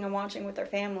were sitting and watching with their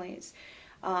families.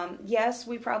 Yes,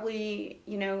 we probably,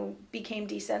 became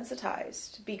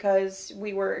desensitized because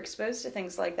we were exposed to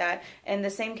things like that. And the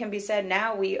same can be said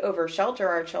now. We over-shelter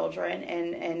our children,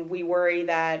 and we worry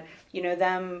that,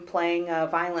 them playing a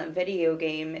violent video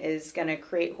game is going to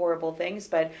create horrible things.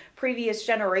 But previous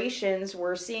generations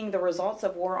were seeing the results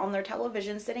of war on their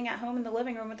television, sitting at home in the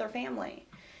living room with their family.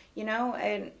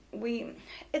 And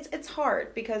it's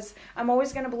hard, because I'm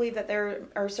always going to believe that there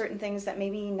are certain things that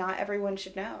maybe not everyone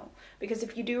should know. Because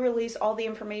if you do release all the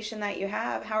information that you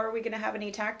have, how are we going to have any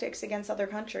tactics against other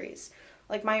countries?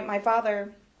 Like my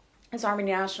father is Army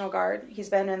National Guard. He's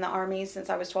been in the Army since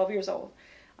I was 12 years old.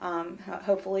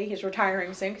 Hopefully he's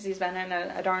retiring soon, because he's been in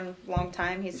a darn long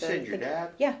time. You said your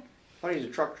dad? Yeah. I thought he was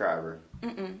a truck driver.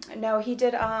 No, he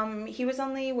did. He was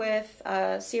only with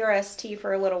CRST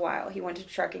for a little while. He went to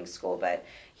trucking school, but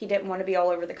he didn't want to be all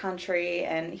over the country.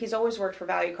 And he's always worked for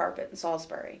Value Carpet in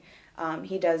Salisbury.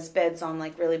 He does bids on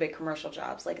like really big commercial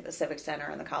jobs, like at the Civic Center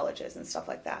and the colleges and stuff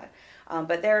like that.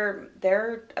 But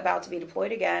they're about to be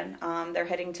deployed again. They're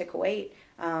heading to Kuwait.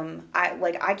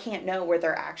 I can't know where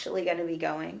they're actually going to be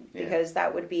going, because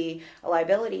that would be a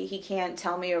liability. He can't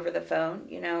tell me over the phone.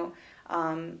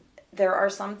 There are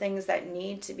some things that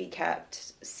need to be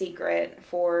kept secret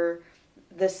for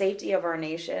the safety of our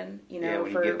nation,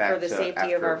 when for you get back the to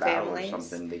safety of after our a battle families. or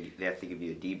something, they have to give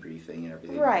you a debriefing and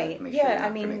everything. Right. To make Yeah, sure you're I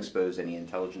not mean, going to expose any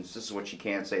intelligence. This is what you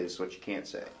can say. This is what you can't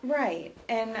say. Right.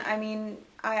 And I mean,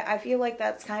 I feel like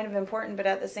that's kind of important, but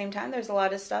at the same time, there's a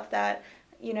lot of stuff that,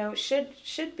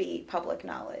 should be public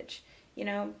knowledge.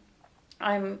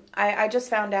 I just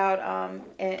found out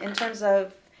in terms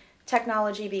of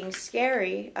technology being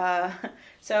scary.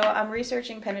 So I'm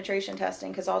researching penetration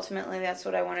testing because ultimately that's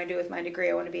what I want to do with my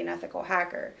degree. I want to be an ethical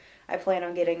hacker. I plan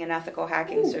on getting an ethical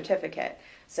hacking certificate.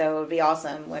 So it would be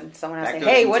awesome when someone else says,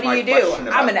 hey, what do you do?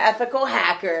 I'm an ethical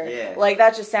hacker. Yeah. Like,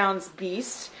 that just sounds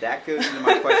beast. That goes into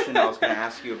my question I was going to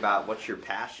ask you about what's your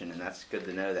passion, and that's good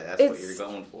to know that's what you're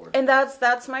going for. And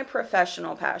that's my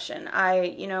professional passion.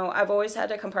 I've always had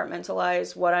to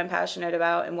compartmentalize what I'm passionate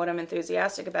about and what I'm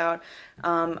enthusiastic about.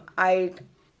 I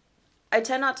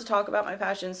tend not to talk about my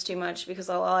passions too much because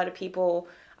a lot of people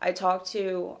I talk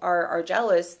to are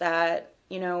jealous that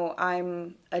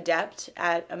I'm adept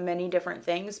at many different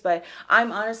things, but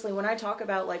I'm honestly, when I talk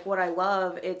about like what I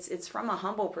love, it's from a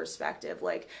humble perspective.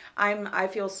 Like I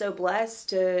feel so blessed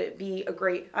to be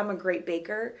I'm a great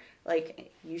baker.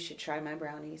 Like, you should try my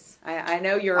brownies. I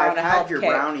know you're on a health kick. I've had your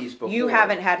brownies before. You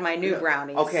haven't had my new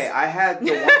brownies. Okay, I had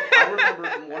the one. I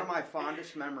remember one of my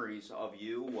fondest memories of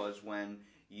you was when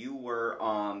you were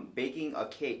baking a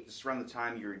cake. This is around the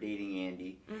time you were dating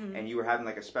Andy, and you were having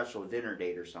like a special dinner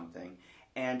date or something.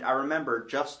 And I remember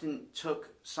Justin took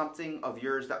something of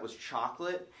yours that was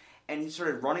chocolate, and he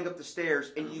started running up the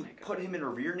stairs, and you put him in a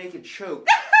rear naked choke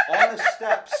on the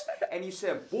steps, and you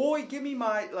said, "Boy, give me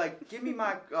my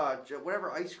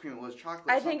whatever ice cream it was,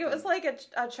 chocolate." I think it was like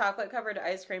a chocolate covered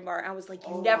ice cream bar. I was like,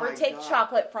 "You never take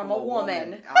chocolate from a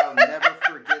woman." I'll never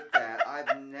forget that.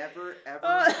 I've never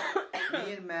ever.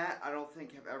 Me and Matt, I don't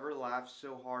think have ever laughed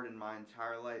so hard in my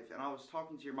entire life. And I was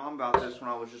talking to your mom about this when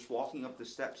I was just walking up the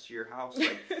steps to your house.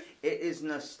 Like, it is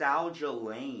nostalgia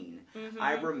lane.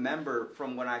 I remember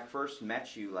from when I first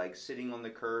met you, like sitting on the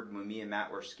curb when me and Matt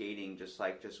were skating, just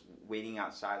waiting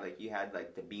outside. Like, you had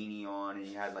like the beanie on, and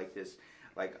you had like this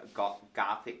like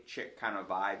gothic chick kind of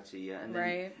vibe to you. And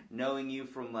then knowing you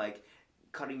from like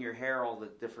cutting your hair all the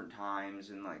different times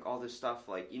and like all this stuff,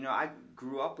 like, I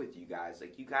grew up with you guys.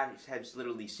 Like, you guys have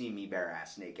literally seen me bare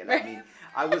ass naked. I mean,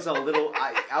 I was a little,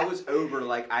 I was over,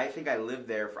 like, I think I lived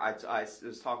there for, I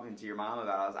was talking to your mom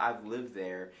about it. I've lived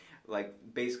there like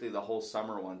basically the whole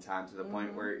summer one time, to the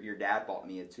point where your dad bought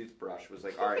me a toothbrush. Was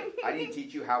like, all right, I need to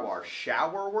teach you how our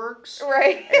shower works.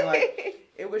 Right. And like,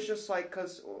 it was just like,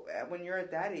 because when you're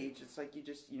at that age, it's like you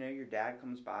just, your dad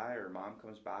comes by or mom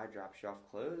comes by, drops you off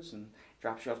clothes and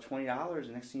drops you off $20,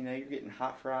 and next thing you know, you're getting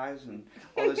hot fries and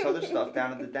all this other stuff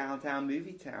down at the downtown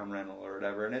movie town rental or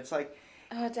whatever. And it's like,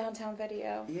 oh, Downtown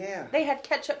Video. Yeah. They had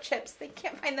ketchup chips. They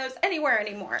can't find those anywhere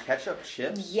anymore. Ketchup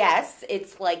chips? Yes,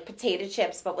 it's like potato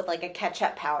chips, but with like a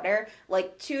ketchup powder.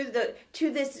 Like to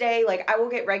this day, like I will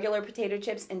get regular potato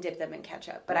chips and dip them in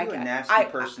ketchup. But Are you a nasty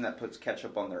person that puts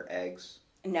ketchup on their eggs?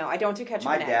 No, I don't do ketchup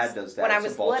My in eggs. dad does that. When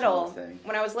It's a Baltimore thing.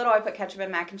 When I was little, I put ketchup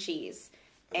in mac and cheese,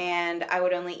 and I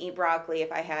would only eat broccoli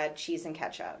if I had cheese and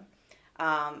ketchup.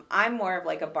 I'm more of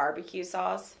like a barbecue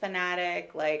sauce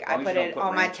fanatic. Like I put it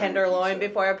on my tenderloin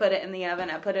before I put it in the oven.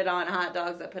 I put it on hot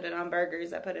dogs. I put it on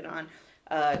burgers. I put it on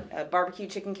barbecue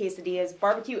chicken quesadillas.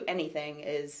 Barbecue anything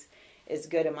is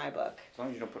good in my book. As long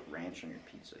as you don't put ranch on your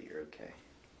pizza, you're okay.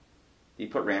 Do you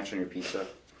put ranch on your pizza?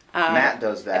 Matt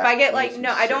does that. If I get like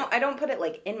I don't put it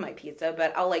like in my pizza,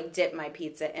 but I'll like dip my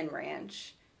pizza in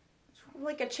ranch.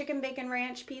 Like a chicken bacon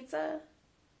ranch pizza.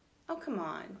 Oh, come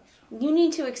on. You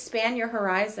need to expand your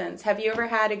horizons. Have you ever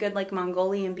had a good like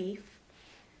Mongolian beef?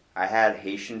 I had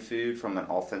Haitian food from an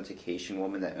authentic Haitian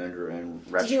woman that owned her own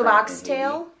restaurant. Did you have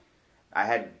oxtail? I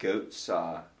had goat's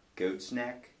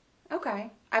neck.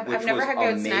 Okay. I've never had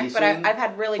goat's neck, but I've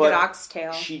had really good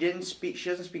oxtail. She doesn't speak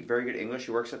very good English.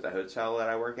 She works at the hotel that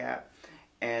I work at.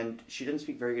 And she didn't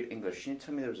speak very good English. She didn't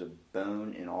tell me there was a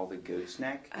bone in all the goat's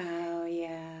neck. Oh,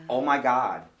 yeah. Oh, my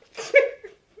God.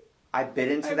 I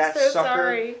bit into that so sucker.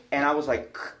 Sorry. And I was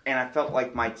like, and I felt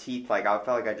like my teeth, like, I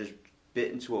felt like I just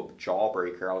bit into a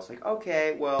jawbreaker. I was like,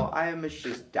 okay, well, I almost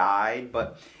just died.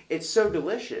 But it's so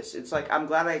delicious. It's like, I'm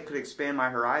glad I could expand my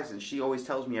horizons. She always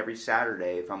tells me every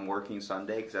Saturday if I'm working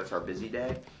Sunday, because that's our busy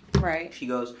day. Right. She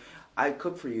goes, I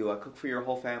cook for you. I cook for your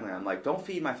whole family. I'm like, don't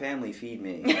feed my family, feed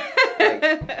me.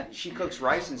 Like, she cooks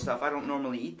rice and stuff. I don't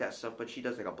normally eat that stuff, but she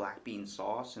does like a black bean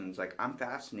sauce, and it's like, I'm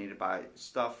fascinated by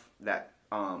stuff that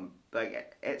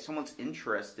like someone's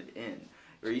interested in.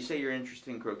 or you say you're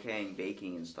interested in crocheting,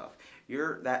 baking, and stuff.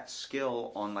 You're that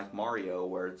skill on like Mario,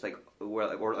 where it's like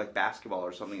or like basketball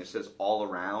or something that says all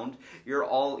around.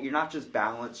 You're not just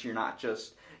balance. You're not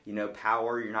just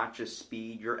power. You're not just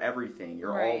speed. You're everything.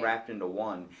 You're all wrapped into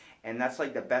one. And that's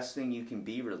like the best thing you can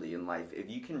be really in life. If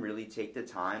you can really take the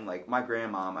time, like my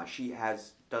grandmama, she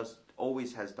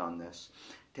always has done this.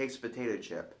 Takes a potato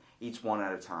chip, eats one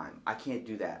at a time. I can't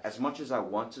do that. As much as I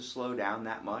want to slow down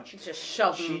that much, just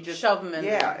shove them in.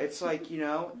 Yeah, it's like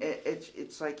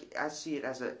it's like I see it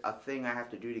as a thing I have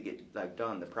to do to get like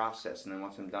done the process, and then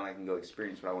once I'm done, I can go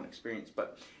experience what I want to experience.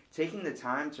 But taking the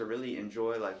time to really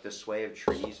enjoy like the sway of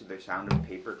trees or the sound of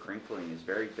paper crinkling is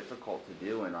very difficult to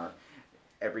do in our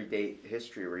everyday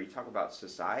history, where you talk about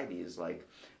society is like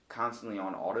constantly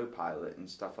on autopilot and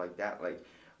stuff like that. Like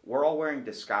we're all wearing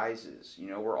disguises,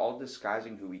 we're all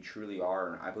disguising who we truly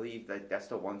are, and I believe that that's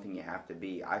the one thing you have to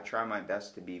be. I try my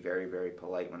best to be very, very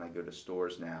polite when I go to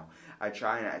stores now. I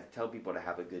try and I tell people to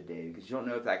have a good day, because you don't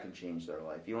know if that can change their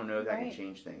life. You don't know if that can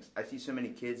change things. I see so many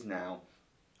kids now,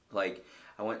 like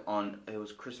it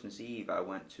was Christmas Eve, I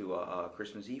went to a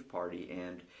Christmas Eve party,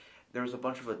 and there was a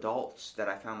bunch of adults that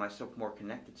I found myself more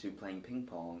connected to playing ping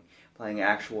pong, playing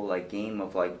actual like game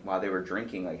of like while they were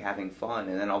drinking, like having fun,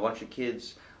 and then a bunch of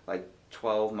kids like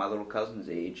 12, my little cousin's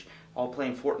age, all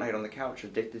playing Fortnite on the couch,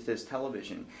 addicted to this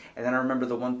television. And then I remember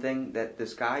the one thing that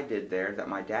this guy did there that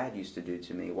my dad used to do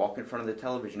to me, walk in front of the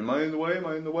television, am I in the way, am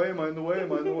I in the way, am I in the way,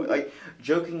 am I in the way, like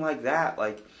joking like that,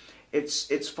 like.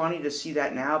 It's funny to see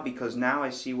that now, because now I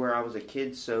see where I was a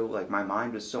kid, so like my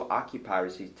mind was so occupied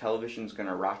with television's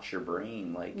gonna rot your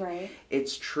brain. Like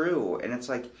it's true, and it's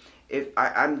like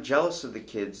I'm jealous of the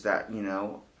kids that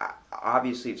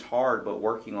obviously it's hard, but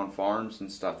working on farms and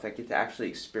stuff that get to actually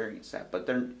experience that. But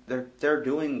they're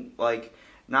doing like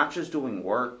not just doing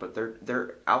work, but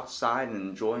they're outside and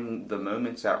enjoying the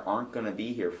moments that aren't going to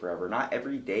be here forever. Not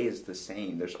every day is the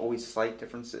same. There's always slight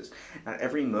differences. Not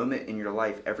every moment in your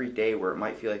life, every day where it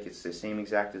might feel like it's the same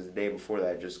exact as the day before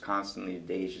that, just constantly the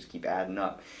days just keep adding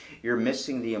up. You're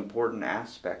missing the important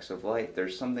aspects of life.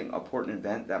 There's something important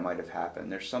event that might have happened.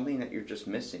 There's something that you're just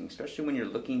missing, especially when you're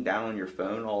looking down on your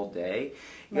phone all day.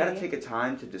 You got to take a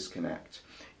time to disconnect.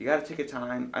 You got to take a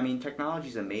time. I mean, technology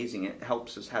is amazing. It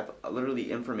helps us have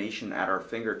literally information at our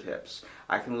fingertips.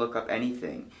 I can look up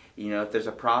anything. If there's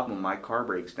a problem, my car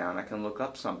breaks down, I can look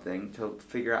up something to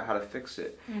figure out how to fix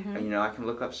it. And, I can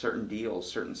look up certain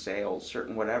deals, certain sales,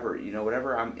 certain whatever.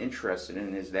 Whatever I'm interested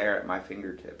in is there at my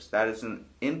fingertips. That is an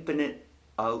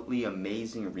infinitely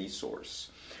amazing resource.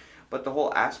 But the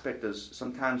whole aspect is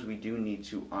sometimes we do need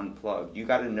to unplug. You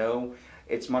got to know,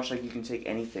 it's much like you can take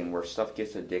anything where stuff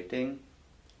gets addicting.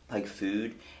 Like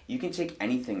food, you can take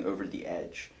anything over the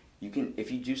edge.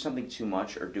 If you do something too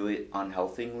much or do it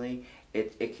unhealthily,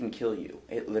 it can kill you.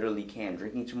 It literally can.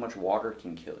 Drinking too much water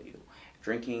can kill you.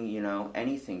 Drinking,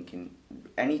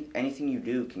 anything you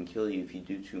do can kill you if you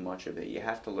do too much of it. You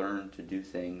have to learn to do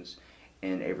things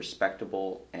in a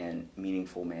respectable and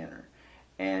meaningful manner.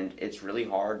 And it's really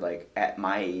hard, like, at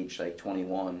my age, like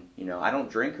 21, I don't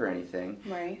drink or anything.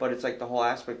 But it's like the whole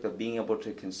aspect of being able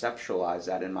to conceptualize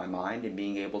that in my mind and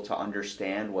being able to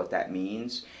understand what that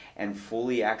means and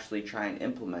fully actually try and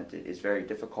implement it is very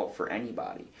difficult for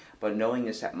anybody. But knowing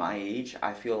this at my age,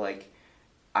 I feel like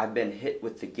I've been hit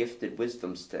with the gifted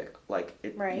wisdom stick. Like,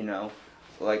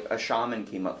 like a shaman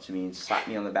came up to me and slapped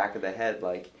me on the back of the head.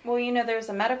 Like, well, there's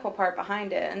a medical part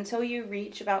behind it. Until you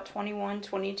reach about 21,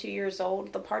 22 years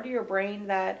old, the part of your brain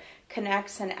that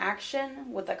connects an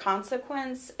action with a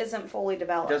consequence isn't fully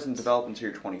developed. It doesn't develop until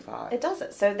you're 25. It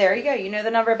doesn't. So there you go. You know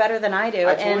the number better than I do.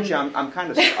 I told you I'm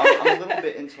kind of I'm a little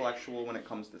bit intellectual when it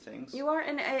comes to things. You are,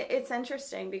 and it's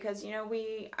interesting because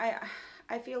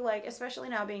I feel like, especially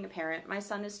now being a parent, my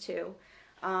son is 2.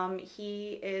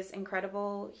 He is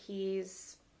incredible.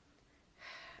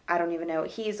 I don't even know.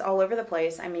 He's all over the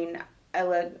place. I mean,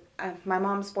 my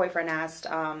mom's boyfriend asked,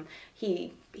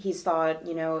 he's thought,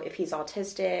 if he's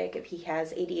autistic, if he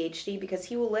has ADHD, because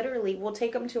he we'll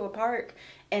take him to a park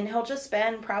and he'll just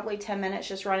spend probably 10 minutes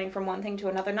just running from one thing to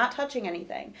another, not touching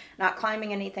anything, not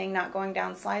climbing anything, not going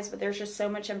down slides, but there's just so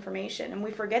much information. And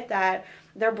we forget that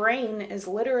their brain is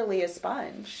literally a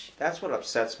sponge. That's what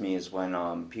upsets me is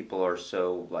when people are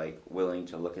so like willing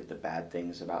to look at the bad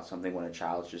things about something when a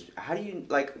child's just. How do you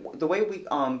like the way we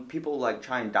people like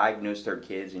try and diagnose their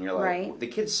kids and you're like the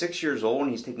kid's 6 years old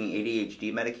and he's taking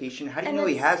ADHD medication. How do you know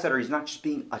he has that or he's not just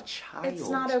being a child? It's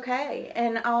not okay.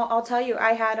 And I'll tell you,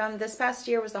 I had this past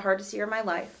year was the hardest year of my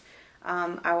life.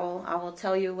 I will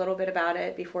tell you a little bit about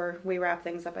it before we wrap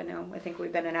things up. I think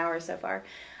we've been an hour so far.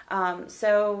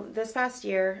 So this past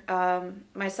year,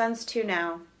 my son's 2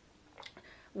 now.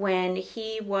 when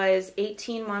he was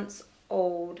 18 months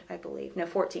old, I believe. No,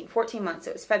 14 months.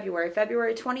 It was February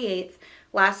 28th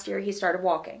last year. He started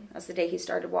walking. That's the day he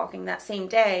started walking. That same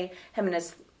day, him and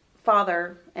his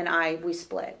father and we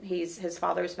split. His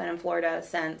father's been in Florida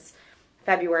since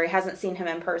February. Hasn't seen him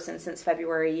in person since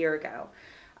February a year ago.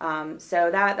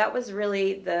 So that was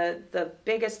really the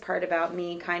biggest part about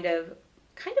me kind of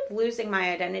losing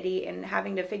my identity and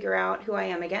having to figure out who I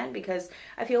am again, because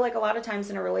I feel like a lot of times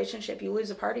in a relationship you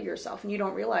lose a part of yourself and you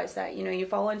don't realize that. You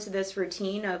fall into this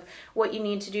routine of what you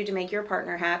need to do to make your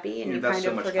partner happy, and you kind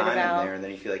of forget about. In there, and then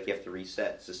you feel like you have to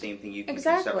reset. It's the same thing you can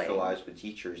Exactly. conceptualize with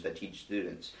teachers that teach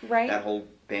students. Right. That whole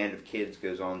band of kids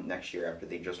goes on next year after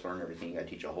they just learn everything. You got to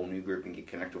teach a whole new group and get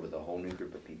connected with a whole new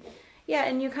group of people. Yeah,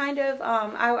 and you kind of,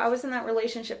 I was in that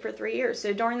relationship for 3 years.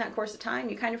 So during that course of time,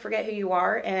 you kind of forget who you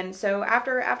are. And so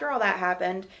after all that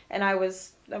happened, and I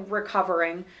was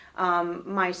recovering,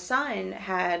 my son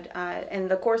had, in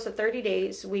the course of 30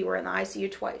 days, we were in the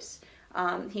ICU twice.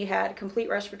 He had complete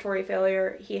respiratory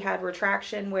failure. He had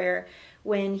retraction where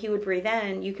when he would breathe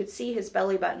in, you could see his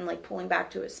belly button like pulling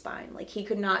back to his spine. Like he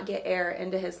could not get air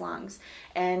into his lungs.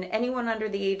 And anyone under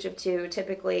the age of 2,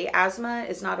 typically asthma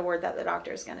is not a word that the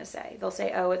doctor is going to say. They'll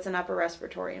say, oh, it's an upper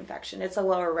respiratory infection. It's a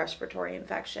lower respiratory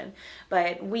infection.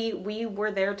 But we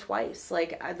were there twice.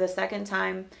 Like the second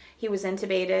time he was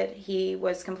intubated, he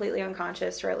was completely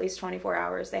unconscious for at least 24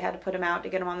 hours. They had to put him out to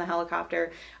get him on the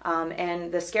helicopter.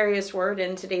 And the scariest word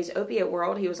in today's opiate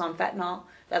world, he was on fentanyl.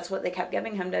 That's what they kept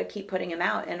giving him to keep putting him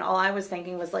out. And all I was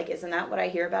thinking was like, isn't that what I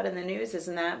hear about in the news?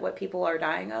 Isn't that what people are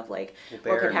dying of? Like,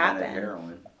 what could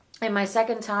happen? And my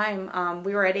second time,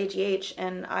 we were at AGH,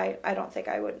 and I don't think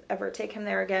I would ever take him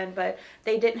there again, but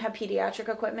they didn't have pediatric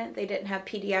equipment. They didn't have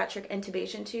pediatric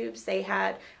intubation tubes. They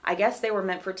had, I guess they were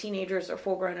meant for teenagers or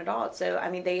full-grown adults. So, I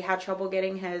mean, they had trouble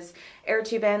getting his air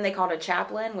tube in. They called a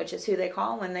chaplain, which is who they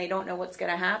call when they don't know what's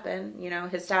going to happen.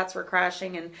 His stats were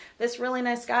crashing, and this really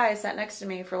nice guy sat next to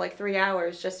me for like 3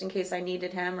 hours just in case I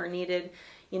needed him or needed,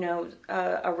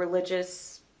 a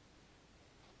religious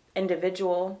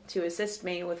individual to assist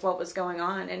me with what was going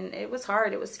on. And it was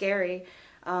hard. It was scary.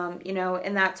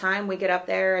 In that time, we get up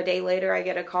there. A day later, I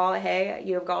get a call. Hey,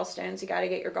 you have gallstones. You got to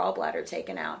get your gallbladder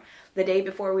taken out. The day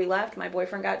before we left, my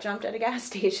boyfriend got jumped at a gas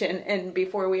station. And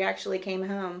before we actually came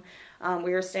home,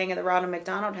 we were staying at the Ronald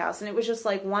McDonald House. And it was just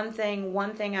like one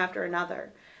thing after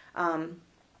another.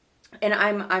 And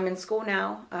I'm in school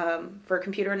now for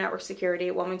computer and network security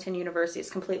at Wilmington University. It's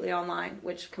completely online,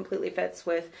 which completely fits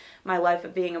with my life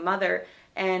of being a mother.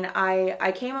 And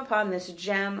I came upon this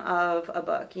gem of a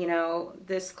book.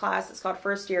 This class, it's called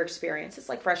First Year Experience. It's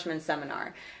like freshman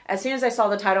seminar. As soon as I saw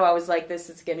the title, I was like, this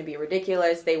is going to be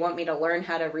ridiculous. They want me to learn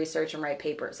how to research and write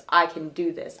papers. I can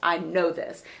do this. I know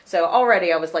this. So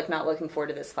already I was like not looking forward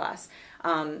to this class.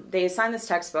 They assigned this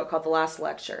textbook called The Last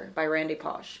Lecture by Randy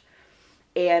Pausch.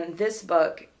 And this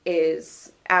book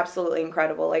is absolutely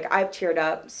incredible. Like, I've teared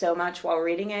up so much while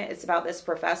reading it. It's about this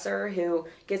professor who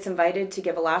gets invited to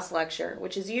give a last lecture,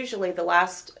 which is usually the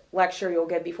last lecture you'll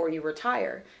give before you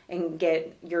retire and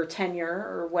get your tenure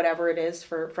or whatever it is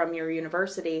from your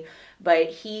university. But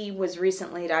he was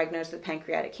recently diagnosed with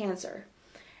pancreatic cancer.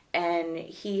 And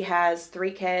he has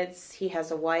 3 kids. He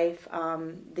has a wife.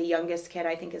 The youngest kid,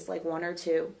 I think, is like 1 or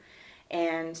 2.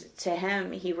 And to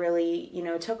him, he really,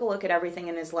 took a look at everything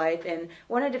in his life and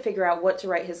wanted to figure out what to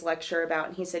write his lecture about.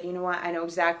 And he said, you know what, I know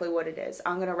exactly what it is.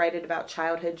 I'm going to write it about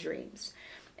childhood dreams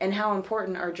and how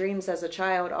important our dreams as a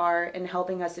child are in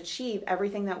helping us achieve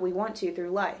everything that we want to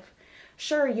through life.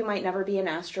 Sure, you might never be an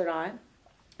astronaut.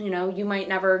 You might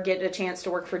never get a chance to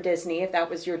work for Disney if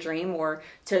that was your dream, or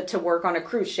to work on a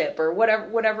cruise ship or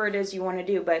whatever it is you want to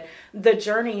do. But the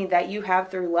journey that you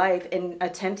have through life and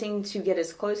attempting to get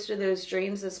as close to those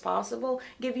dreams as possible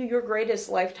give you your greatest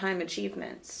lifetime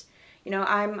achievements.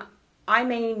 I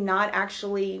may not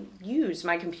actually use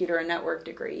my computer and network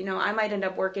degree. I might end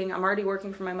up working, I'm already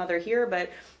working for my mother here,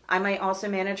 but I might also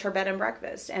manage her bed and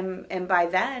breakfast. And by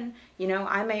then,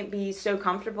 I might be so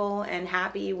comfortable and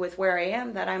happy with where I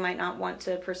am that I might not want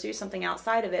to pursue something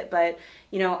outside of it. But,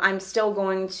 I'm still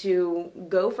going to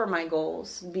go for my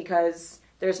goals because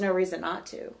there's no reason not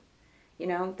to.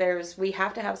 We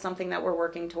have to have something that we're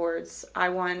working towards. I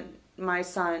want my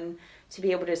son to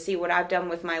be able to see what I've done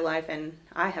with my life, and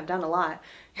I have done a lot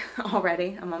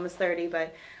already. I'm almost 30,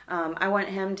 but I want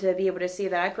him to be able to see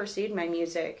that I pursued my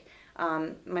music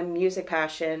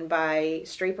passion by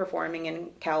street performing in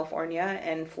California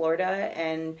and Florida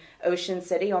and Ocean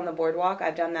City on the boardwalk.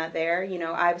 I've done that there.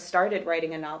 I've started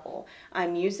writing a novel.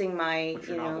 I'm using my, What's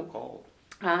your novel called?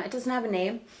 It doesn't have a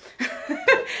name.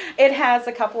 It has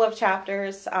a couple of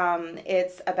chapters.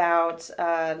 It's about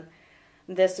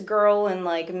this girl in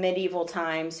like medieval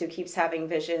times who keeps having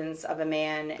visions of a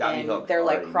man, and they're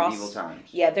like medieval times.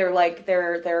 Yeah,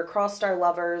 they're cross-star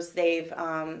lovers. They've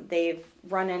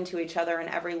run into each other in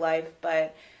every life,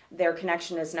 but their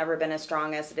connection has never been as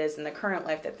strong as it is in the current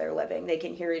life that they're living. They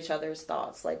can hear each other's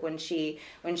thoughts. Like when she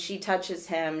touches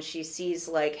him, she sees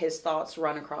like his thoughts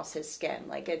run across his skin.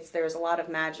 Like there's a lot of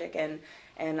magic and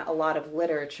a lot of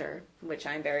literature, which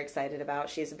I'm very excited about.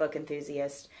 She's a book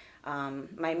enthusiast.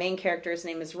 My main character's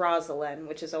name is Rosalind,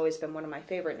 which has always been one of my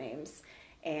favorite names.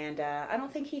 And I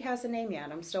don't think he has a name yet.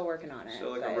 I'm still working on it. So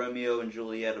like a Romeo and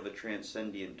Juliet of a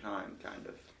transcendent time, kind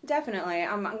of. Definitely.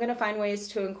 I'm going to find ways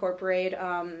to incorporate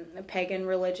pagan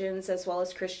religions as well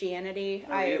as Christianity.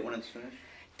 I'll read it when it's finished.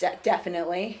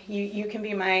 Definitely. You can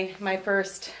be my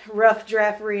first rough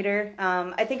draft reader.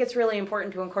 I think it's really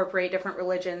important to incorporate different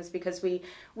religions because we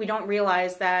don't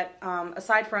realize that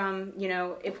aside from,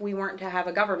 if we weren't to have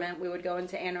a government, we would go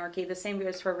into anarchy. The same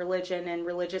goes for religion and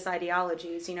religious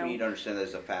ideologies. You need to understand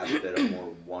there's a facet of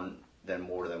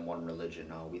more than one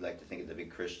religion. We like to think of the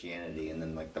big Christianity and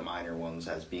then like the minor ones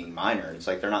as being minor. It's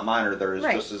like they're not minor, they're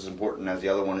just as important as the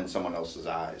other one in someone else's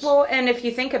eyes. Well, and if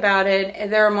you think about it,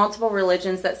 there are multiple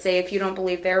religions that say if you don't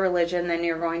believe their religion, then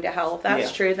you're going to hell. If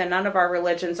that's true, then none of our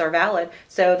religions are valid.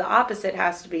 So the opposite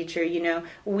has to be true.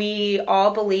 We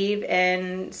all believe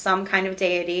in some kind of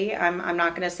deity. I'm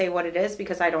not going to say what it is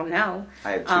because I don't know.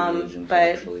 I have two religions,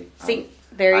 actually.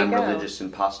 There you I'm go. religious in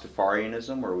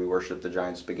Pastafarianism, where we worship the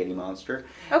giant spaghetti monster.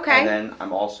 Okay. And then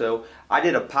I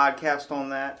did a podcast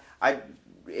on that.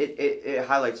 It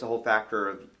highlights the whole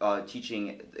factor of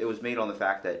teaching. It was made on the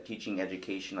fact that teaching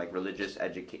education, like religious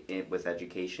with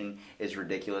education, is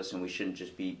ridiculous, and we shouldn't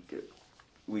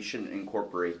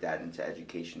incorporate that into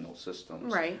educational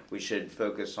systems. Right. We should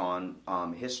focus on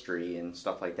history and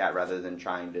stuff like that rather than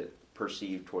trying to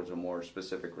perceived towards a more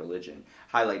specific religion.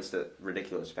 Highlights the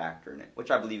ridiculous factor in it,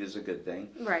 which I believe is a good thing.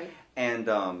 Right. And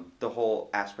the whole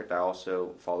aspect, I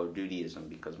also follow Dudeism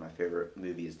because my favorite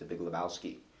movie is The Big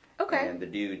Lebowski. Okay. And the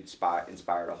dude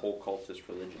inspired a whole cultist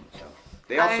religion. So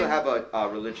they also have a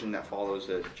religion that follows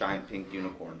a giant pink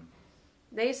unicorn.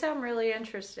 They sound really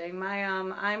interesting.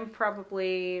 I'm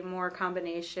probably more a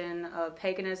combination of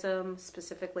paganism,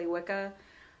 specifically Wicca,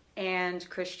 and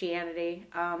Christianity.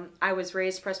 I was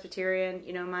raised Presbyterian.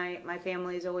 My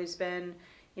family's always been,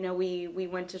 we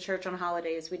went to church on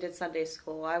holidays. We did Sunday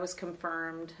school. I was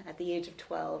confirmed at the age of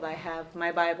 12. I have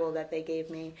my Bible that they gave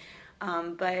me.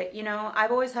 But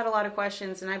I've always had a lot of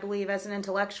questions, and I believe as an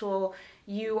intellectual,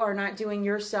 you are not doing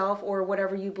yourself or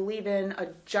whatever you believe in a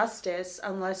justice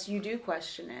unless you do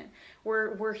question it.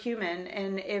 We're human,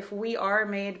 and if we are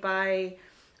made by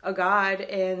a God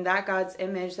in that God's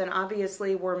image, then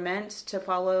obviously we're meant to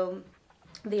follow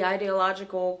the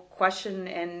ideological question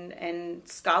and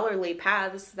scholarly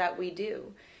paths that we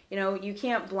do. You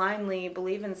can't blindly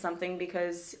believe in something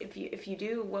because if you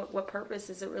do, what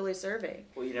purpose is it really serving?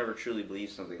 Well, you never truly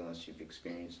believe something unless you've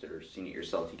experienced it or seen it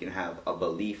yourself. You can have a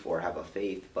belief or have a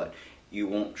faith, but you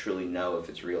won't truly know if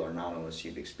it's real or not unless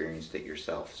you've experienced it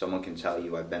yourself. Someone can tell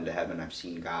you, I've been to heaven, I've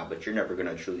seen God, but you're never going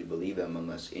to truly believe them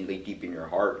unless, deep in your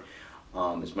heart,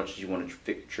 as much as you want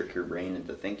to trick your brain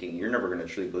into thinking, you're never going to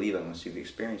truly believe it unless you've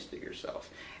experienced it yourself.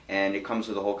 And it comes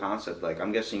to the whole concept, like,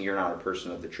 I'm guessing you're not a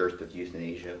person of the church with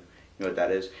euthanasia. You know what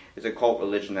that is? It's a cult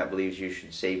religion that believes you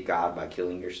should save God by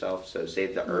killing yourself, so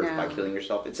save the earth by killing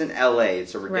yourself. It's in L.A.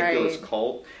 It's a ridiculous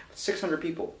cult. It's 600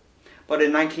 people. But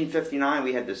in 1959,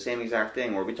 we had the same exact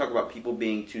thing where we talk about people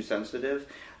being too sensitive.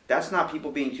 That's not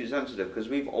people being too sensitive, because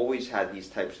we've always had these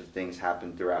types of things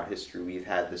happen throughout history. We've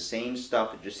had the same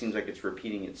stuff. It just seems like it's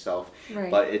repeating itself. Right.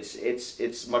 But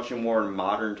it's much more in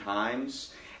modern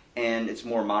times, and it's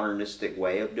more modernistic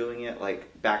way of doing it.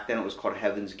 Like back then, it was called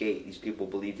Heaven's Gate. These people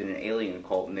believed in an alien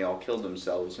cult, and they all killed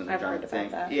themselves in a giant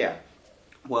thing. Yeah.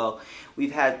 Well,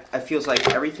 we've had, it feels like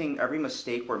every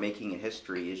mistake we're making in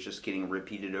history is just getting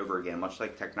repeated over again, much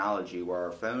like technology, where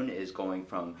our phone is going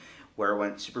from where it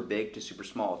went super big to super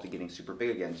small to getting super big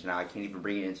again. So now I can't even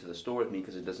bring it into the store with me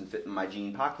because it doesn't fit in my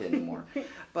jean pocket anymore.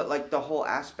 But like the whole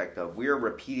aspect of we're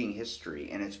repeating history,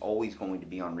 and it's always going to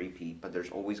be on repeat, but there's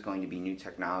always going to be new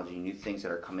technology, new things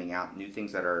that are coming out, new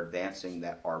things that are advancing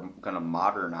that are going to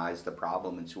modernize the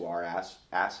problem into our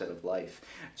asset of life,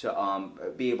 to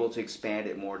be able to expand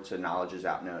it more to knowledge is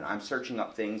out known. I'm searching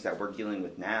up things that we're dealing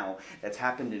with now that's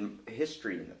happened in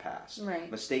history in the past. Right.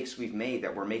 Mistakes we've made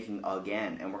that we're making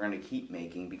again, and we're going to keep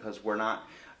making because we're not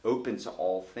open to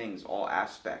all things, all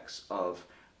aspects of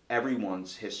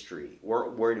everyone's history. We're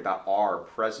worried about our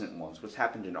present ones, what's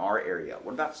happened in our area.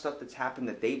 What about stuff that's happened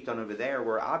that they've done over there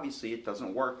where obviously it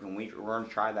doesn't work and we're going to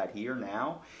try that here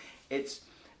now?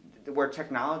 where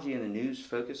technology and the news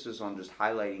focuses on just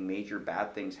highlighting major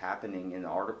bad things happening in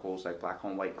articles like Black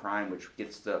on White Crime, which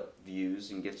gets the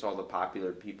views and gets all the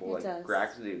popular people,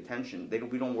 grabs the attention.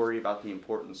 We don't worry about the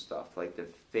important stuff, like the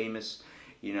famous,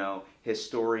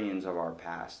 historians of our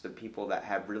past, the people that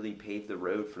have really paved the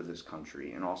road for this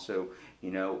country, and also,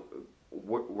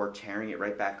 we're tearing it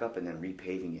right back up and then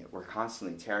repaving it. We're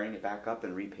constantly tearing it back up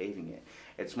and repaving it.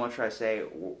 It's much I say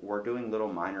we're doing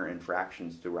little minor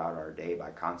infractions throughout our day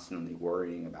by constantly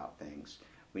worrying about things.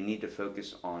 We need to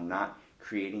focus on not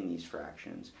creating these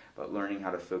fractions, but learning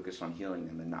how to focus on healing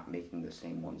them and not making the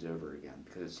same ones over again.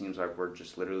 Because it seems like we're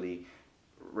just literally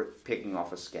picking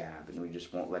off a scab and we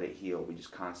just won't let it heal. We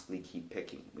just constantly keep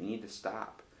picking. We need to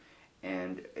stop.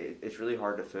 And it's really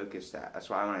hard to focus that. That's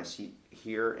why when I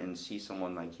hear and see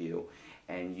someone like you,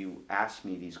 and you ask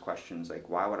me these questions like,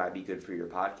 why would I be good for your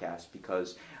podcast?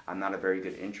 Because I'm not a very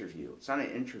good interview. It's not an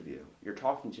interview. You're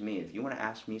talking to me. If you want to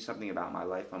ask me something about my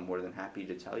life, I'm more than happy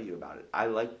to tell you about it. I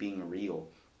like being real.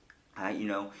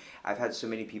 I've had so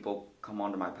many people come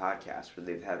onto my podcast where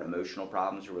they've had emotional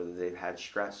problems or whether they've had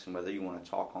stress, and whether you want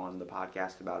to talk on the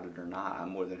podcast about it or not, I'm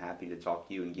more than happy to talk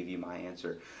to you and give you my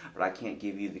answer. But I can't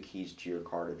give you the keys to your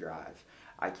car to drive.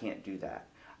 I can't do that.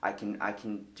 I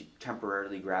can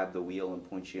temporarily grab the wheel and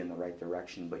point you in the right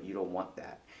direction, but you don't want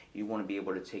that. You want to be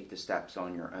able to take the steps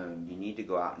on your own. You need to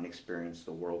go out and experience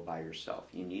the world by yourself.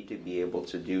 You need to be able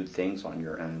to do things on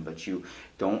your own, but you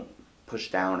don't push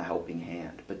down a helping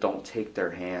hand, but don't take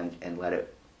their hand and let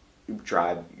it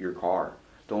drive your car.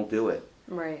 Don't do it.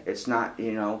 Right. It's not,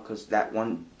 because that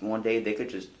one day they could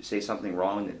just say something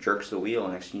wrong that jerks the wheel,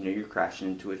 and next thing you know, you're crashing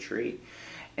into a tree.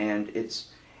 And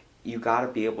you got to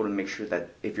be able to make sure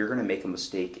that if you're going to make a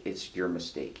mistake, it's your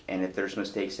mistake. And if there's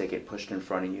mistakes that get pushed in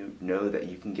front of you, know that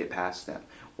you can get past them.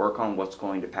 Work on what's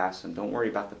going to pass them. Don't worry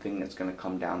about the thing that's going to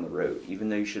come down the road. Even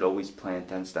though you should always plan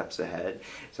 10 steps ahead,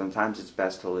 sometimes it's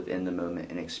best to live in the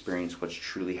moment and experience what's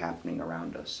truly happening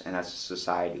around us. And as a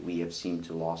society, we have seemed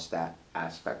to lost that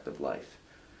aspect of life.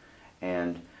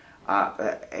 And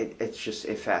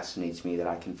it fascinates me that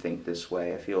I can think this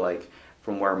way. I feel like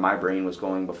from where my brain was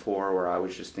going before, where I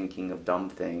was just thinking of dumb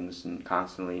things and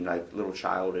constantly like little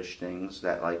childish things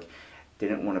that like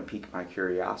didn't want to pique my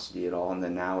curiosity at all. And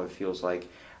then now it feels like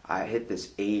I hit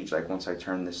this age, like once I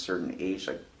turned this certain age,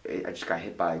 like I just got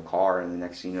hit by a car, and the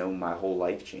next thing you know, my whole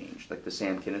life changed. Like the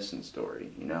Sam Kinison story,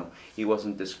 he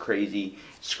wasn't this crazy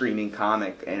screaming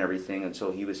comic and everything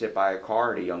until he was hit by a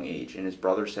car at a young age, and his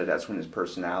brother said that's when his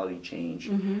personality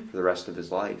changed for the rest of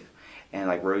his life. And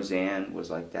like Roseanne was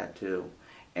like that too.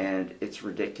 And it's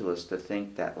ridiculous to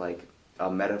think that like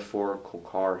a metaphorical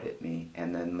car hit me,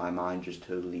 and then my mind just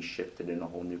totally shifted in a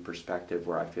whole new perspective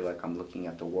where I feel like I'm looking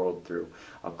at the world through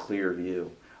a clear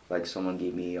view. Like someone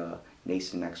gave me a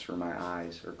Nasonex for my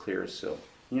eyes, or Clearasil,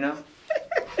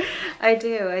 I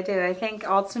do. I think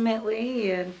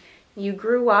ultimately you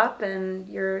grew up and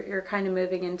you're kind of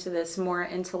moving into this more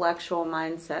intellectual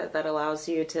mindset that allows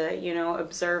you to,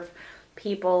 observe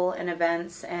people and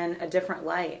events in a different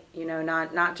light,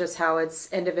 not just how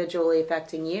it's individually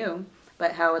affecting you,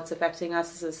 but how it's affecting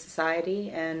us as a society,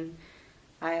 and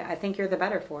I think you're the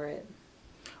better for it.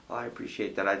 Well, I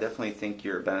appreciate that. I definitely think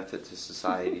you're a benefit to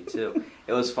society, too.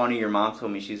 It was funny, your mom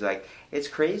told me, she's like, it's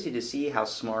crazy to see how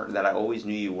smart that I always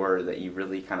knew you were, that you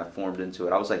really kind of formed into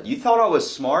it. I was like, you thought I was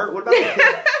smart? What about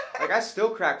the Like, I still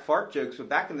crack fart jokes, but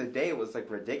back in the day, it was, like,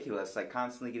 ridiculous, like,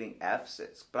 constantly getting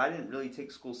Fs. But I didn't really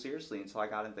take school seriously until I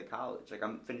got into college. Like,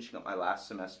 I'm finishing up my last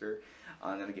semester.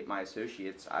 I'm going to get my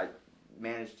associates. I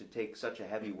managed to take such a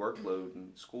heavy workload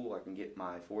in school. I can get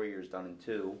my 4 years done in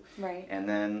 2. Right. And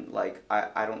then, like,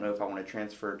 I don't know if I want to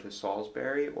transfer to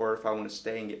Salisbury or if I want to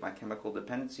stay and get my chemical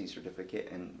dependency certificate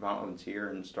and volunteer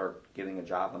and start getting a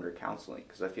job under counseling.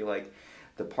 Because I feel like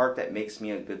the part that makes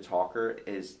me a good talker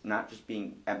is not just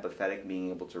being empathetic,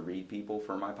 being able to read people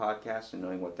for my podcast and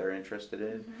knowing what they're interested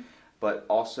in, but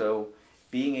also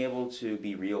being able to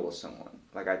be real with someone.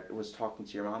 Like I was talking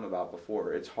to your mom about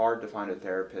before, it's hard to find a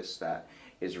therapist that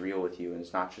is real with you and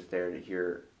is not just there to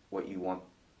hear what you want,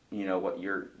 what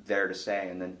you're there to say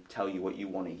and then tell you what you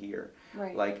want to hear.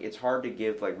 Right. Like, it's hard to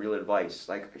give, like, real advice.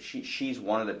 Like, she's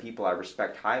one of the people I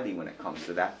respect highly when it comes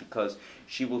to that, because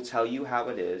she will tell you how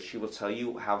it is. She will tell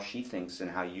you how she thinks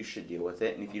and how you should deal with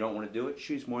it. And if you don't want to do it,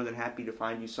 she's more than happy to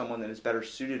find you someone that is better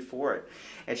suited for it.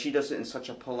 And she does it in such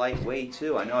a polite way,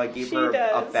 too. I know I gave her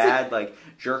a bad, like,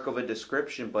 jerk of a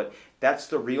description, but that's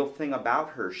the real thing about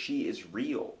her. She is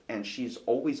real, and she's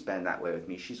always been that way with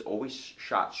me. She's always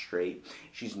shot straight.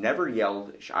 She's never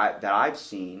yelled that I've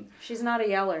seen. She's not a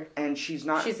yeller. And she's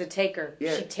not... She's a taker.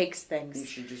 Yeah. She takes things.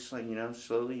 She just, like,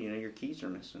 slowly, your keys are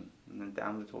missing. And then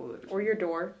down the toilet. Or your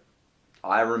door.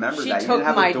 I remember She that. You took didn't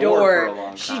have my a door door. for a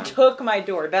long time. She took my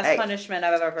door. Best Hey, punishment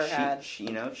I've ever had. She's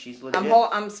legit.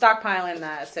 I'm stockpiling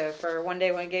that. So for one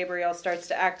day when Gabriel starts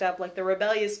to act up like the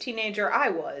rebellious teenager I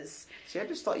was. See, I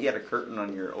just thought you had a curtain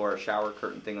on or a shower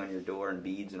curtain thing on your door and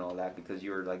beads and all that because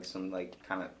you were like some like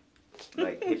kind of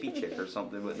like hippie chick or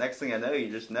something. But next thing I know,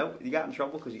 you got in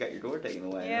trouble because you got your door taken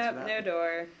away. Yep, no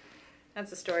door.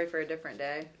 That's a story for a different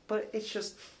day. But it's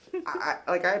just,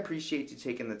 I appreciate you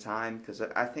taking the time because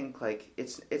I think like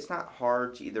it's not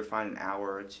hard to either find an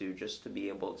hour or two just to be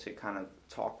able to kind of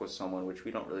talk with someone, which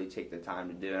we don't really take the time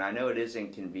to do. And I know it is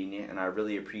inconvenient, and I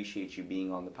really appreciate you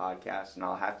being on the podcast. And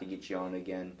I'll have to get you on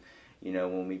again,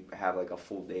 when we have like a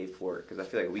full day for it, because I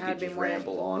feel like we could just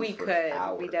ramble on for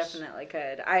hours. We definitely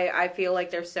could. I feel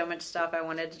like there's so much stuff I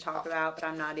wanted to talk about, but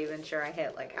I'm not even sure I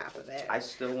hit like half of it. I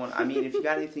still want, if you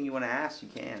got anything you want to ask, you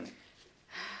can.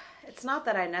 It's not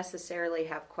that I necessarily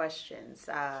have questions,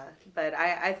 but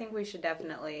I think we should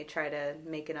definitely try to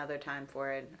make another time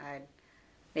for it.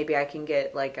 Maybe I can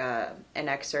get like an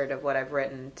excerpt of what I've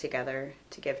written together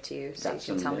to give to you, so you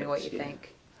can tell me what you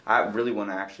think. I really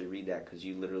want to actually read that because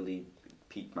you literally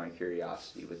piqued my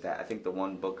curiosity with that. I think the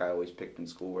one book I always picked in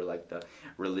school were like the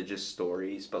religious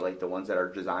stories, but like the ones that are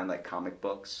designed like comic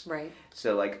books. Right.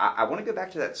 So like I want to go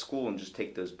back to that school and just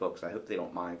take those books. I hope they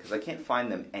don't mind because I can't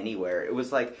find them anywhere. It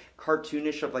was like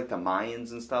cartoonish of like the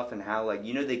Mayans and stuff and how like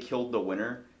they killed the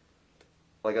winner.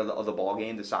 Like of the ball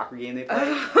game, the soccer game they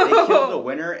played. They killed the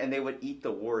winner and they would eat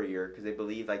the warrior because they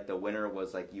believed like the winner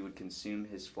was like you would consume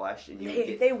his flesh and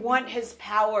they want his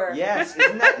power. Yes,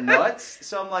 isn't that nuts?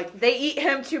 So I'm like, they eat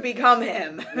him to become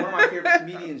him. One of my favorite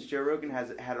comedians, Joe Rogan, had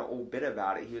an old bit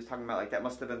about it. He was talking about like that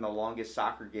must have been the longest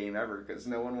soccer game ever because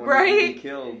no one wanted to be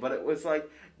killed. But it was like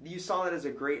you saw that as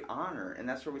a great honor, and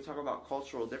that's where we talk about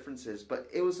cultural differences. But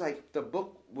it was like the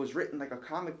book was written like a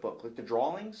comic book, like the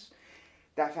drawings.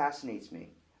 That fascinates me.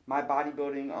 My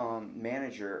bodybuilding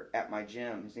manager at my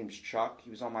gym, his name's Chuck, he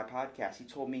was on my podcast. He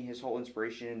told me his whole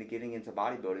inspiration into getting into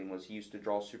bodybuilding was he used to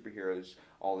draw superheroes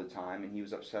all the time, and he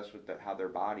was obsessed with how their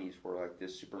bodies were like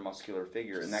this super muscular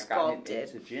figure, and that got him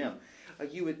into gym.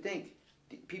 Like you would think,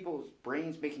 people's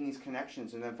brains making these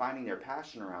connections and then finding their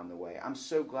passion around the way. I'm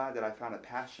so glad that I found a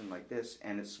passion like this,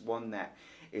 and it's one that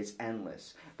is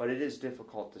endless. But it is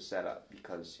difficult to set up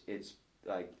because it's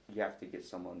like you have to get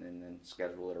someone and then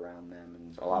schedule it around them,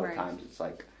 and a lot of times it's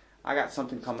like I got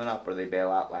something coming up or they bail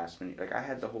out last minute. Like I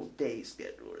had the whole day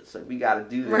scheduled. It's like we got to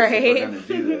do this if we're going to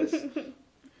do this.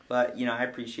 But I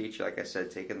appreciate you, like I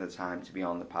said, taking the time to be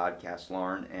on the podcast,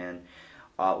 Lauren, and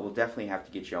we'll definitely have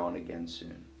to get you on again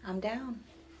soon. I'm down.